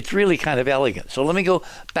technology, it's really kind of elegant. So let me go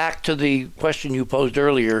back to the question you posed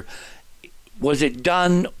earlier. Was it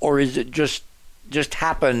done, or is it just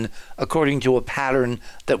happen according to a pattern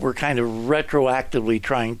that we're kind of retroactively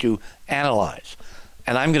trying to analyze?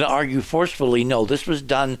 And I'm going to argue forcefully, no, this was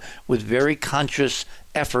done with very conscious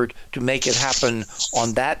effort to make it happen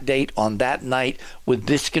on that date, on that night, with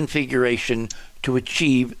this configuration to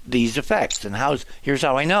achieve these effects. And here's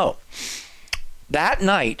how I know. That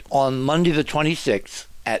night, on Monday the 26th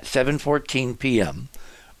at 7:14 p.m.,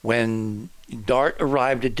 when DART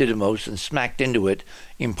arrived at Didymos and smacked into it,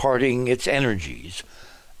 imparting its energies,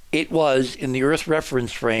 it was, in the Earth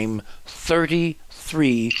reference frame,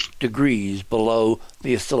 33 degrees below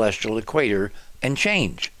the celestial equator and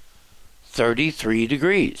change. 33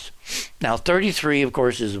 degrees. Now, 33, of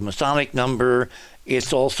course, is a Masonic number.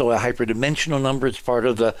 It's also a hyperdimensional number. It's part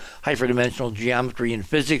of the hyperdimensional geometry and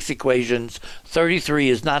physics equations. 33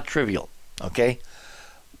 is not trivial, okay?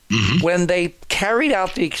 Mm-hmm. When they carried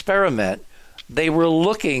out the experiment, they were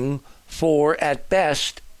looking for, at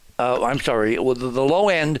best, the low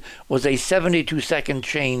end was a 72-second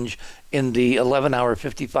change in the 11-hour,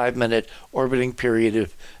 55-minute orbiting period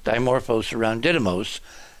of Dimorphos around Didymos,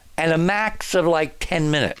 and a max of like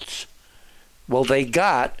 10 minutes. Well, they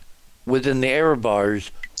got, within the error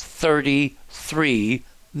bars, 33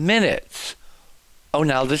 minutes. Oh,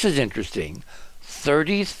 now this is interesting.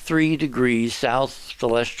 33 degrees south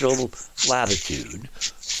celestial latitude,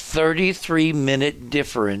 33-minute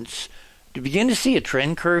difference. Do you begin to see a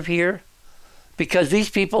trend curve here? Because these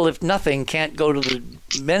people, if nothing, can't go to the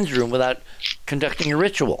men's room without conducting a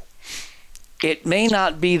ritual. It may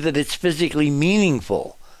not be that it's physically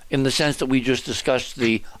meaningful in the sense that we just discussed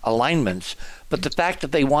the alignments, but the fact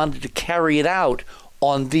that they wanted to carry it out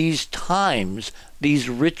on these times, these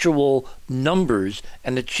ritual numbers,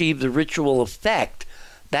 and achieve the ritual effect,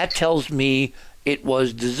 that tells me it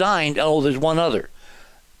was designed. Oh, there's one other.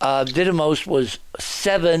 Didymos was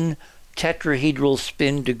 7 tetrahedral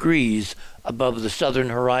spin degrees above the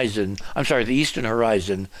the eastern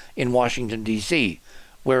horizon in Washington, D.C.,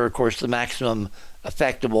 where, of course, the maximum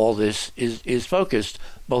effect of all this is focused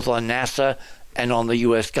both on NASA and on the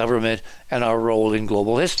U.S. government and our role in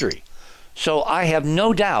global history. So I have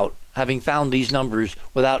no doubt, having found these numbers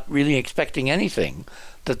without really expecting anything,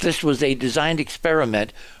 that this was a designed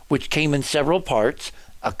experiment which came in several parts,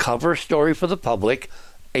 a cover story for the public,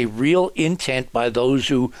 a real intent by those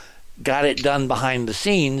who got it done behind the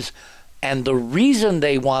scenes, and the reason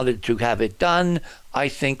they wanted to have it done, I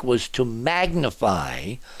think, was to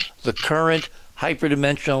magnify the current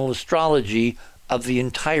hyperdimensional astrology of the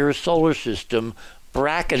entire solar system,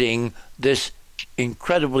 bracketing this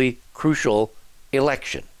incredibly crucial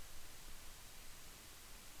election.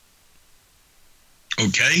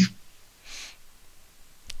 Okay.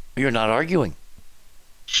 You're not arguing.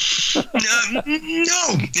 No,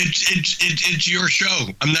 it's your show.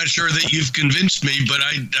 I'm not sure that you've convinced me, but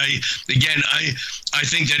I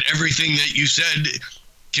think that everything that you said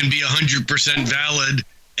can be 100% valid,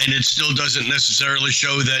 and it still doesn't necessarily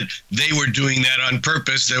show that they were doing that on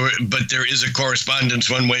purpose. But there is a correspondence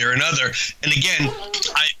one way or another. And again,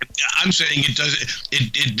 I'm saying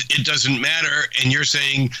it doesn't matter, and you're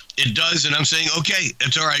saying it does, and I'm saying okay,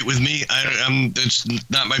 it's all right with me. It's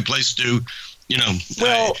not my place to.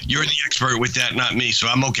 Well, you're the expert with that, not me, so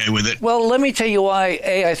I'm okay with it. Well, let me tell you why,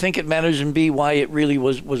 A, I think it matters, and B, why it really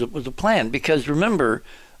was a plan. Because remember,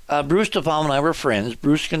 Bruce DePalma and I were friends.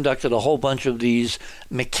 Bruce conducted a whole bunch of these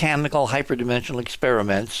mechanical hyperdimensional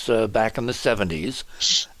experiments back in the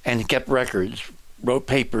 70s, and kept records, wrote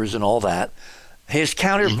papers and all that. His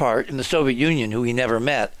counterpart in the Soviet Union, who he never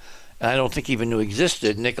met, and I don't think even knew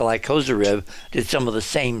existed, Nikolai Kozyrev, did some of the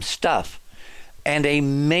same stuff. And a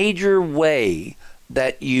major way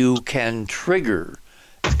that you can trigger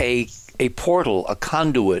a portal, a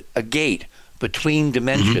conduit, a gate between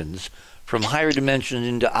dimensions from higher dimensions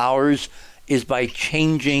into ours is by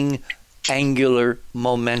changing angular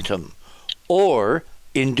momentum, or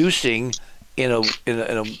inducing, in a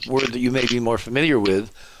word that you may be more familiar with,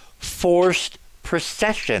 forced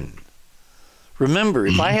precession. Remember,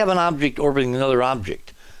 if I have an object orbiting another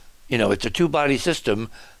object, it's a two-body system,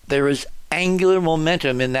 there is angular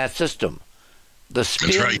momentum in that system. The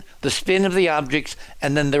spin of the objects,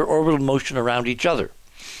 and then their orbital motion around each other.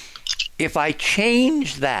 If I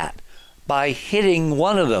change that by hitting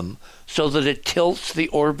one of them so that it tilts the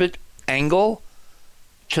orbit angle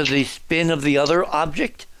to the spin of the other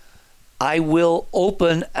object, I will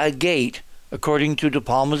open a gate, according to De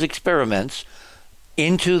Palma's experiments,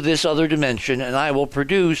 into this other dimension, and I will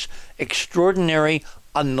produce extraordinary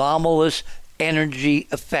anomalous energy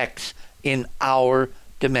effects in our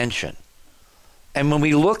dimension. And when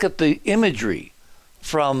we look at the imagery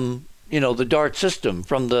from, the DART system,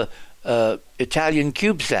 from the Italian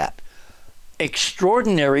CubeSat,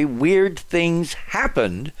 extraordinary weird things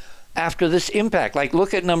happened after this impact. Like,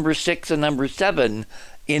 look at number 6 and number 7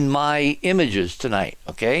 in my images tonight,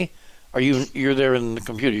 okay? You're there in the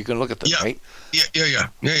computer, you can look at them, right?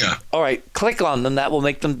 Yeah. All right, click on them, that will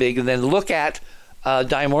make them big, and then look at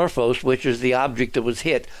Dimorphos, which is the object that was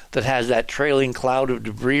hit that has that trailing cloud of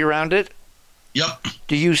debris around it. Yep.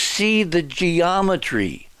 Do you see the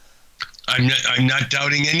geometry? I'm not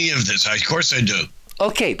doubting any of this. Of course I do.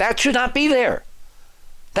 Okay, that should not be there.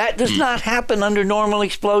 That does not happen under normal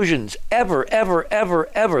explosions. Ever, ever, ever,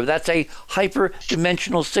 ever. That's a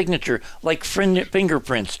hyperdimensional signature, like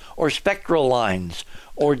fingerprints or spectral lines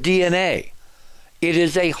or DNA. It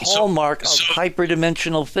is a hallmark of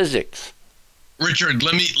hyperdimensional physics. Richard,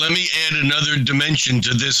 let me add another dimension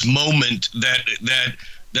to this moment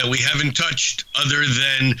that we haven't touched, other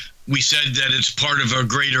than we said that it's part of a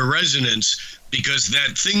greater resonance, because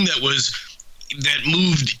that thing that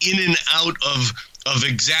moved in and out of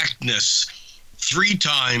exactness 3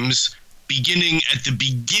 times, beginning at the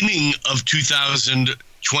beginning of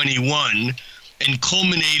 2021 and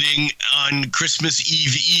culminating on Christmas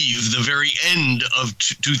Eve, the very end of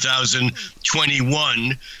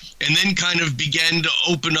 2021, and then kind of began to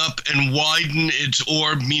open up and widen its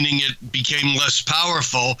orb, meaning it became less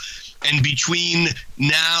powerful. And between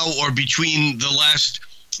the last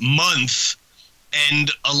month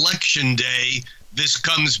and Election Day, this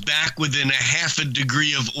comes back within a half a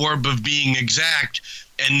degree of orb of being exact.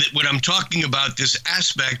 And what I'm talking about, this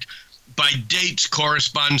aspect, by dates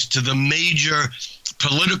corresponds to the major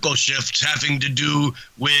political shifts having to do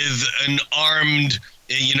with an armed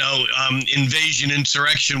invasion,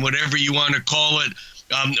 insurrection, whatever you want to call it,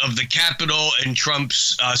 of the Capitol, and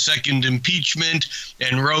Trump's second impeachment,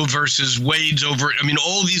 and Roe versus Wade's over. I mean,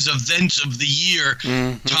 all these events of the year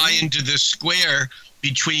tie into this square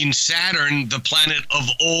between Saturn, the planet of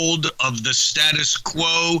old, of the status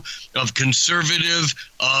quo, of conservative,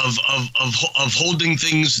 of holding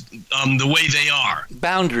things the way they are.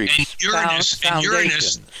 Boundaries. And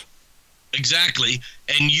Uranus, exactly.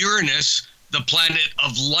 And Uranus, the planet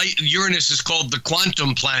of light. Uranus is called the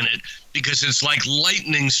quantum planet because it's like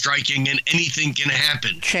lightning striking and anything can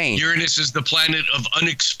happen. Change. Uranus is the planet of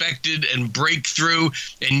unexpected and breakthrough,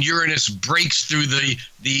 and Uranus breaks through the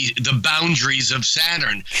boundaries of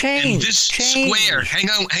Saturn. Change. And this square, hang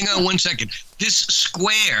on 1 second. This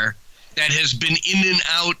square that has been in and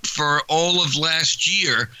out for all of last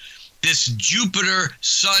year, this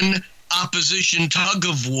Jupiter-Sun opposition tug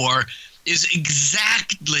of war, is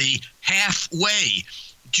exactly halfway.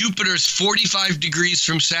 Jupiter's 45 degrees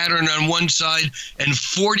from Saturn on one side and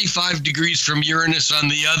 45 degrees from Uranus on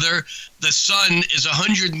the other. The Sun is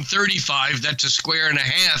 135, that's a square and a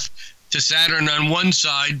half, to Saturn on one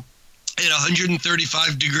side, and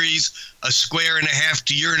 135 degrees, a square and a half,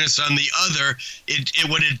 to Uranus on the other.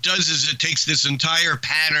 What it does is it takes this entire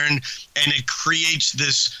pattern and it creates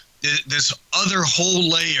this other whole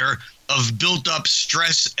layer of built up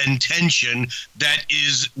stress and tension that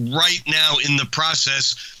is right now in the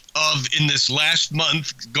process of, in this last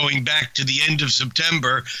month, going back to the end of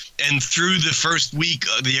September and through the first week,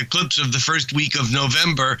 the eclipse of the first week of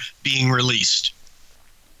November, being released.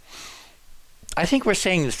 I think we're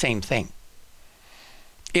saying the same thing.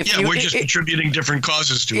 We're just attributing different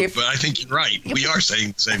causes to it, but I think you're right. We are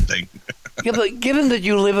saying the same thing. Yeah, but given that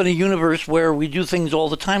you live in a universe where we do things all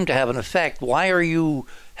the time to have an effect, why are you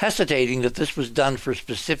hesitating that this was done for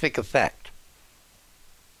specific effect?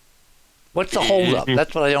 What's the holdup?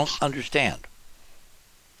 That's what I don't understand.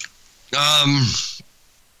 I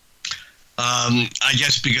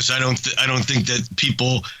guess because I don't think that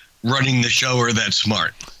people running the show are that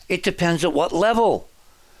smart. It depends at what level.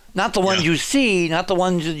 Not the ones Yeah. you see, not the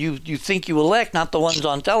ones that you think you elect, not the ones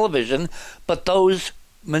on television, but those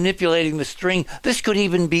manipulating the string. This could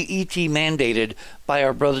even be ET mandated by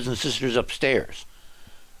our brothers and sisters upstairs,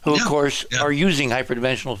 who, Yeah. of course, Yeah. are using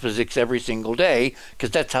hyperdimensional physics every single day,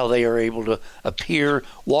 because that's how they are able to appear,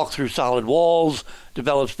 walk through solid walls,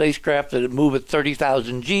 develop spacecraft that move at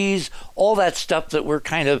 30,000 Gs, all that stuff that we're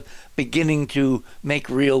kind of beginning to make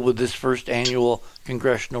real with this first annual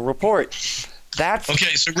congressional report. That's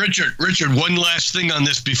Okay, so Richard, one last thing on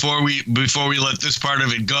this before we let this part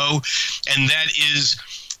of it go, and that is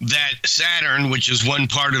that Saturn, which is one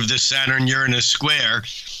part of this Saturn-Uranus square,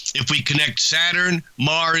 if we connect Saturn,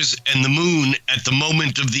 Mars, and the Moon at the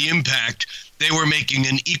moment of the impact, they were making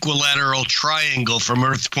an equilateral triangle from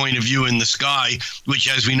Earth's point of view in the sky, which,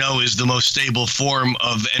 as we know, is the most stable form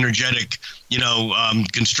of energetic,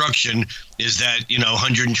 construction. Is that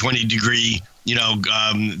 120 degree,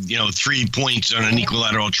 3 points on an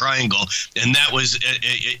equilateral triangle, and that was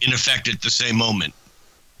in effect at the same moment.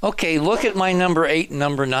 Okay, look at my number 8 and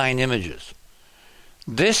number 9 images.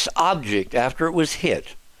 This object, after it was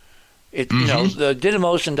hit, the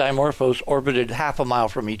Didymos and Dimorphos orbited half a mile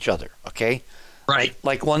from each other, okay? Right.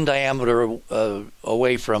 Like one diameter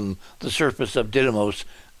away from the surface of Didymos,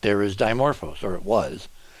 there is Dimorphos, or it was.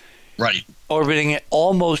 Right. Orbiting it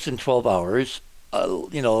almost in 12 hours,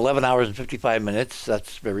 11 hours and 55 minutes.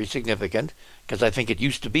 That's very significant, because I think it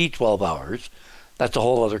used to be 12 hours. That's a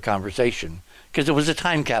whole other conversation, because it was a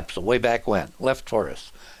time capsule way back when, left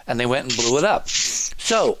Taurus, and they went and blew it up.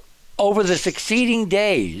 So over the succeeding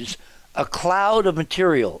days, a cloud of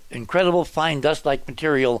material, incredible fine dust-like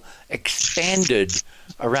material, expanded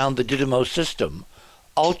around the Didymos system,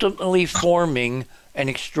 ultimately forming an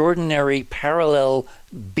extraordinary parallel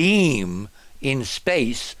beam in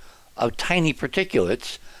space of tiny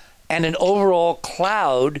particulates and an overall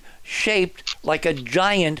cloud shaped like a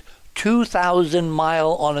giant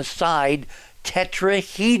 2,000-mile on a side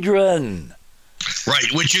tetrahedron.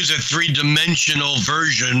 Right, which is a three-dimensional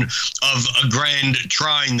version of a grand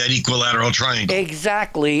trine, that equilateral triangle.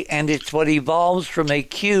 Exactly, and it's what evolves from a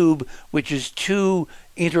cube, which is two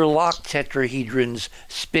interlocked tetrahedrons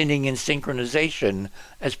spinning in synchronization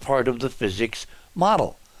as part of the physics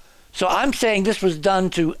model. So I'm saying this was done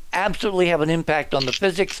to absolutely have an impact on the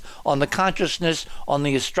physics, on the consciousness, on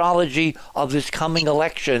the astrology of this coming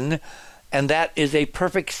election, and that is a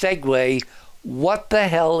perfect segue. What the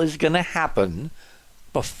hell is going to happen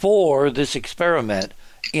before this experiment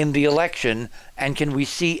in the election, and can we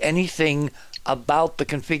see anything about the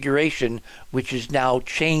configuration which is now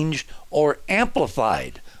changed or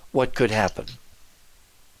amplified what could happen?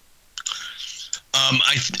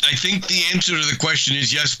 I think the answer to the question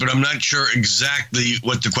is yes, but I'm not sure exactly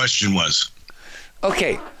what the question was.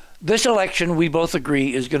 Okay. This election, we both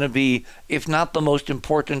agree, is going to be, if not the most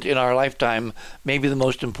important in our lifetime, maybe the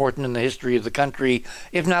most important in the history of the country,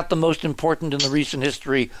 if not the most important in the recent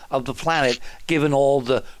history of the planet, given all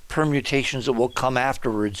the permutations that will come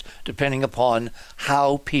afterwards, depending upon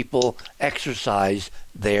how people exercise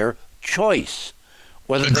their choice.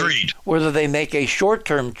 Agreed. Whether they make a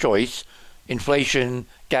short-term choice, inflation,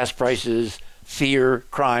 gas prices, fear,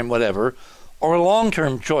 crime, whatever, or a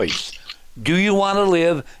long-term choice. Do you want to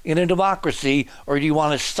live in a democracy, or do you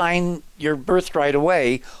want to sign your birthright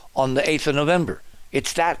away on the 8th of November?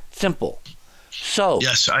 It's that simple. So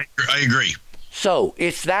yes, I agree. So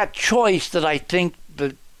it's that choice that I think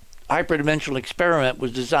the hyperdimensional experiment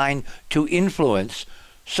was designed to influence.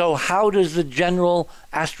 So how does the general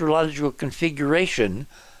astrological configuration,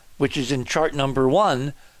 which is in chart number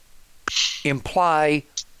 1, imply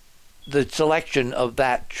the selection of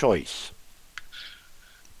that choice?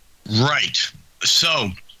 Right.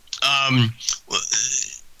 So,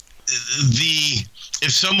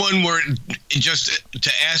 if someone were just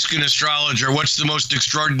to ask an astrologer what's the most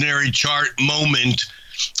extraordinary chart moment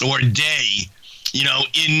or day,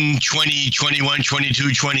 in 2021,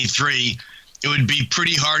 22, 23, it would be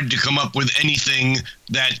pretty hard to come up with anything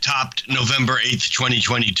that topped November 8th,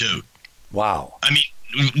 2022. Wow. I mean,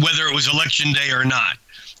 whether it was election day or not.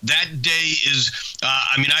 That day is,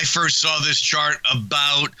 I first saw this chart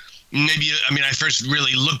about I first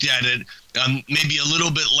really looked at it maybe a little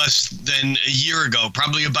bit less than a year ago,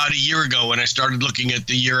 probably about a year ago when I started looking at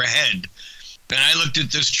the year ahead. And I looked at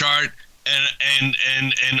this chart and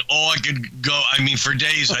all I could go, for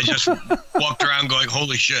days I just walked around going,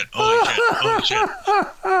 holy shit.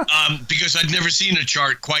 Because I'd never seen a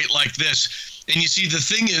chart quite like this. And you see, the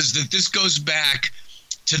thing is that this goes back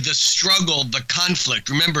to the struggle, the conflict.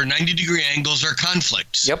 Remember, 90-degree angles are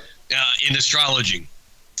conflicts. Yep. In astrology.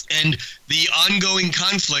 And the ongoing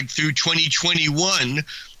conflict through 2021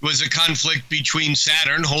 was a conflict between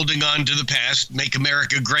Saturn, holding on to the past, make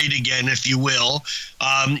America great again, if you will.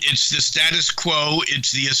 It's the status quo,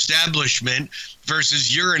 it's the establishment,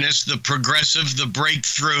 versus Uranus, the progressive, the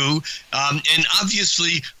breakthrough. And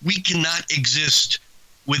obviously, we cannot exist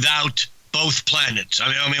without both planets. I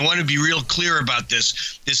mean, I want to be real clear about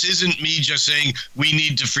this. This isn't me just saying we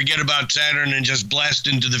need to forget about Saturn and just blast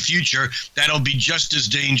into the future. That'll be just as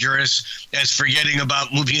dangerous as forgetting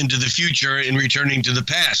about moving into the future and returning to the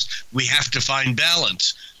past. We have to find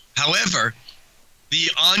balance. However, the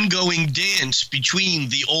ongoing dance between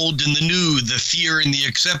the old and the new, the fear and the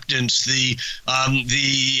acceptance,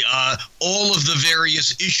 all of the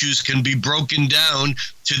various issues can be broken down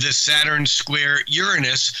to the Saturn square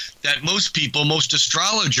Uranus that most people, most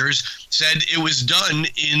astrologers said it was done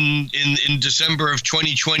in December of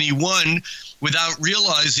 2021 without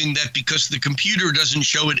realizing that because the computer doesn't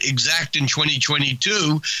show it exact in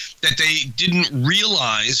 2022, that they didn't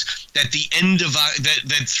realize that the end of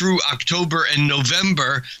that through October and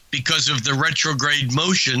November, because of the retrograde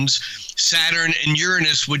motions, Saturn and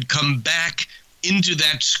Uranus would come back into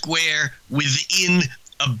that square within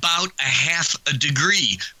about a half a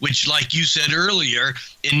degree, which, like you said earlier,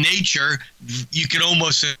 in nature, you can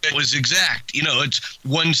almost say it was exact. You know, it's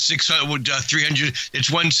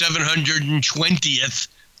 1/720th,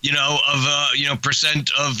 of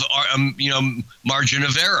percent of margin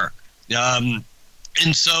of error. And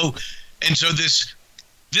so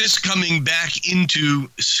this coming back into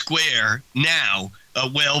square now,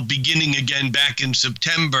 beginning again back in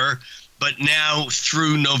September, but now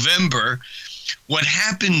through November. What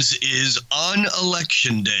happens is on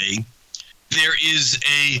election day, there is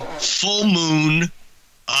a full moon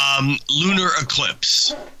lunar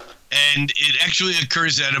eclipse. And it actually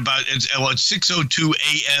occurs at about 6:02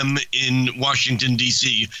 a.m. in Washington,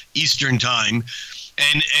 D.C., Eastern Time.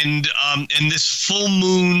 And this full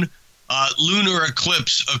moon lunar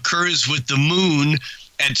eclipse occurs with the moon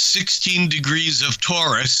at 16 degrees of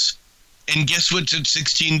Taurus. And guess what's at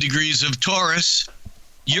 16 degrees of Taurus?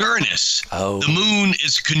 Uranus. Oh. The moon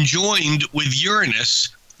is conjoined with Uranus.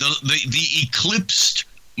 The eclipsed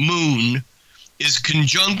moon is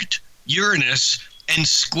conjunct Uranus and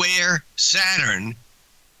square Saturn.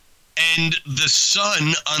 And the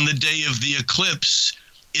sun on the day of the eclipse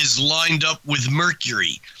is lined up with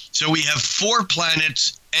Mercury. So we have 4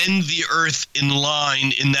 planets and the Earth in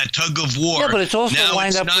line in that tug of war. Yeah, but it's also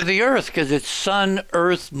lined up with the Earth because it's Sun,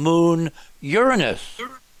 Earth, Moon, Uranus.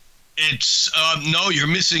 It's no, you're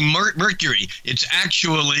missing Mercury. It's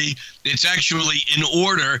actually in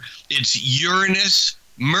order. It's Uranus,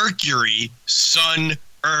 Mercury, Sun,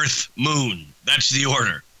 Earth, Moon. That's the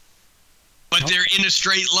order. But they're in a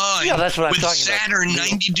straight line. Yeah, that's what I'm with talking about. Saturn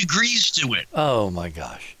 90 degrees to it. Oh my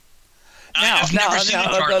gosh! I've never seen a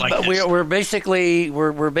chart like this. We're basically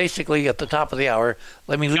at the top of the hour.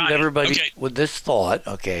 Let me leave everybody with this thought.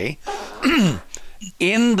 Okay,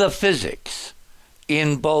 in the physics,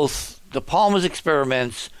 in both the Palma's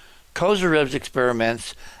experiments, Kozarev's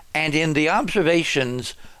experiments, and in the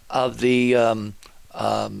observations of the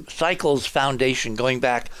Cycles Foundation going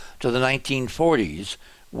back to the 1940s,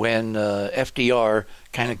 when FDR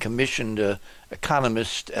kind of commissioned an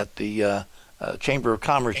economist at the Chamber of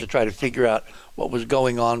Commerce to try to figure out what was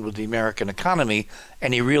going on with the American economy,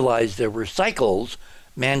 and he realized there were cycles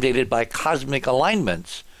mandated by cosmic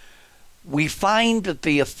alignments. We find that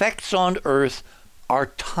the effects on Earth are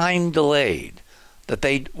time delayed.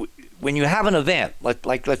 That when you have an event,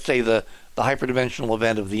 like let's say the hyperdimensional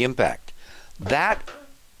event of the impact, that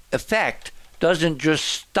effect doesn't just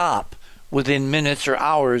stop within minutes or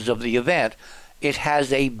hours of the event. It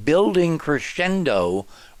has a building crescendo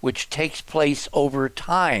which takes place over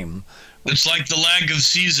time. It's like the lag of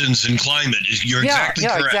seasons in climate. You're exactly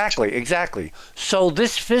correct. Exactly. So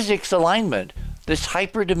this physics alignment, this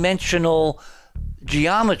hyperdimensional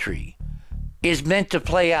geometry, is meant to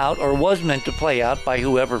play out, or was meant to play out by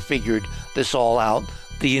whoever figured this all out,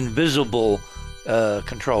 the invisible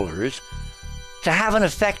controllers, to have an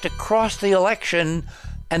effect across the election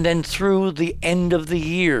and then through the end of the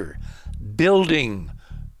year, building,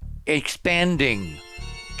 expanding,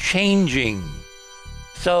 changing.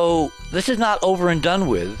 So this is not over and done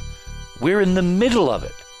with. We're in the middle of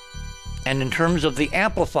it. And in terms of the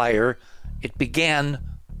amplifier, it began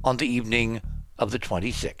on the evening of the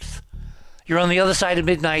 26th. You're on the other side of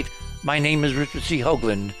midnight. My name is Richard C.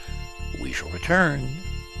 Hoagland. We shall return.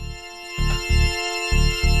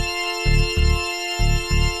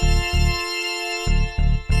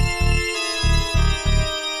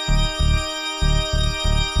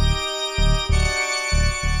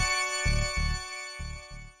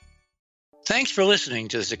 Thanks for listening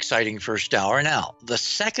to this exciting first hour. Now, the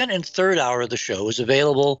second and third hour of the show is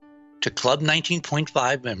available to Club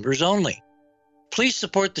 19.5 members only. Please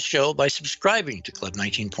support the show by subscribing to Club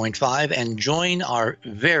 19.5 and join our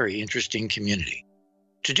very interesting community.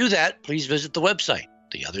 To do that, please visit the website,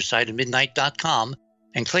 theothersideofmidnight.com,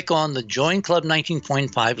 and click on the Join Club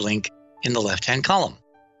 19.5 link in the left-hand column.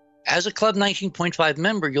 As a Club 19.5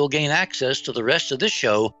 member, you'll gain access to the rest of this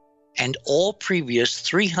show and all previous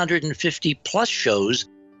 350-plus shows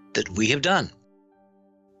that we have done.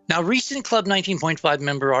 Now, recent Club 19.5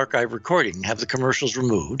 member archive recordings have the commercials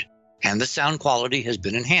removed, and the sound quality has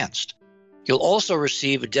been enhanced. You'll also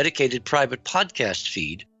receive a dedicated private podcast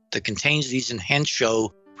feed that contains these enhanced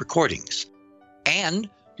show recordings. And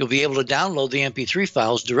you'll be able to download the MP3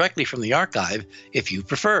 files directly from the archive if you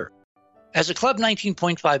prefer. As a Club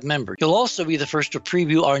 19.5 member, you'll also be the first to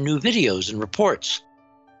preview our new videos and reports.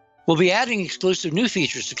 We'll be adding exclusive new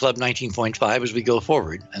features to Club 19.5 as we go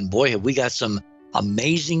forward, and boy, have we got some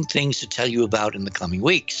amazing things to tell you about in the coming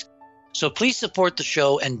weeks. So please support the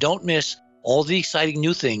show and don't miss all the exciting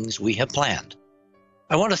new things we have planned.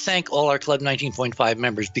 I want to thank all our Club 19.5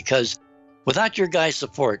 members because without your guys'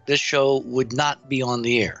 support, this show would not be on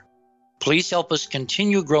the air. Please help us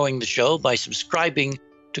continue growing the show by subscribing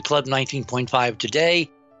to Club 19.5 today.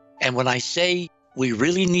 And when I say we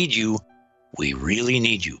really need you, we really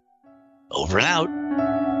need you. Over and out.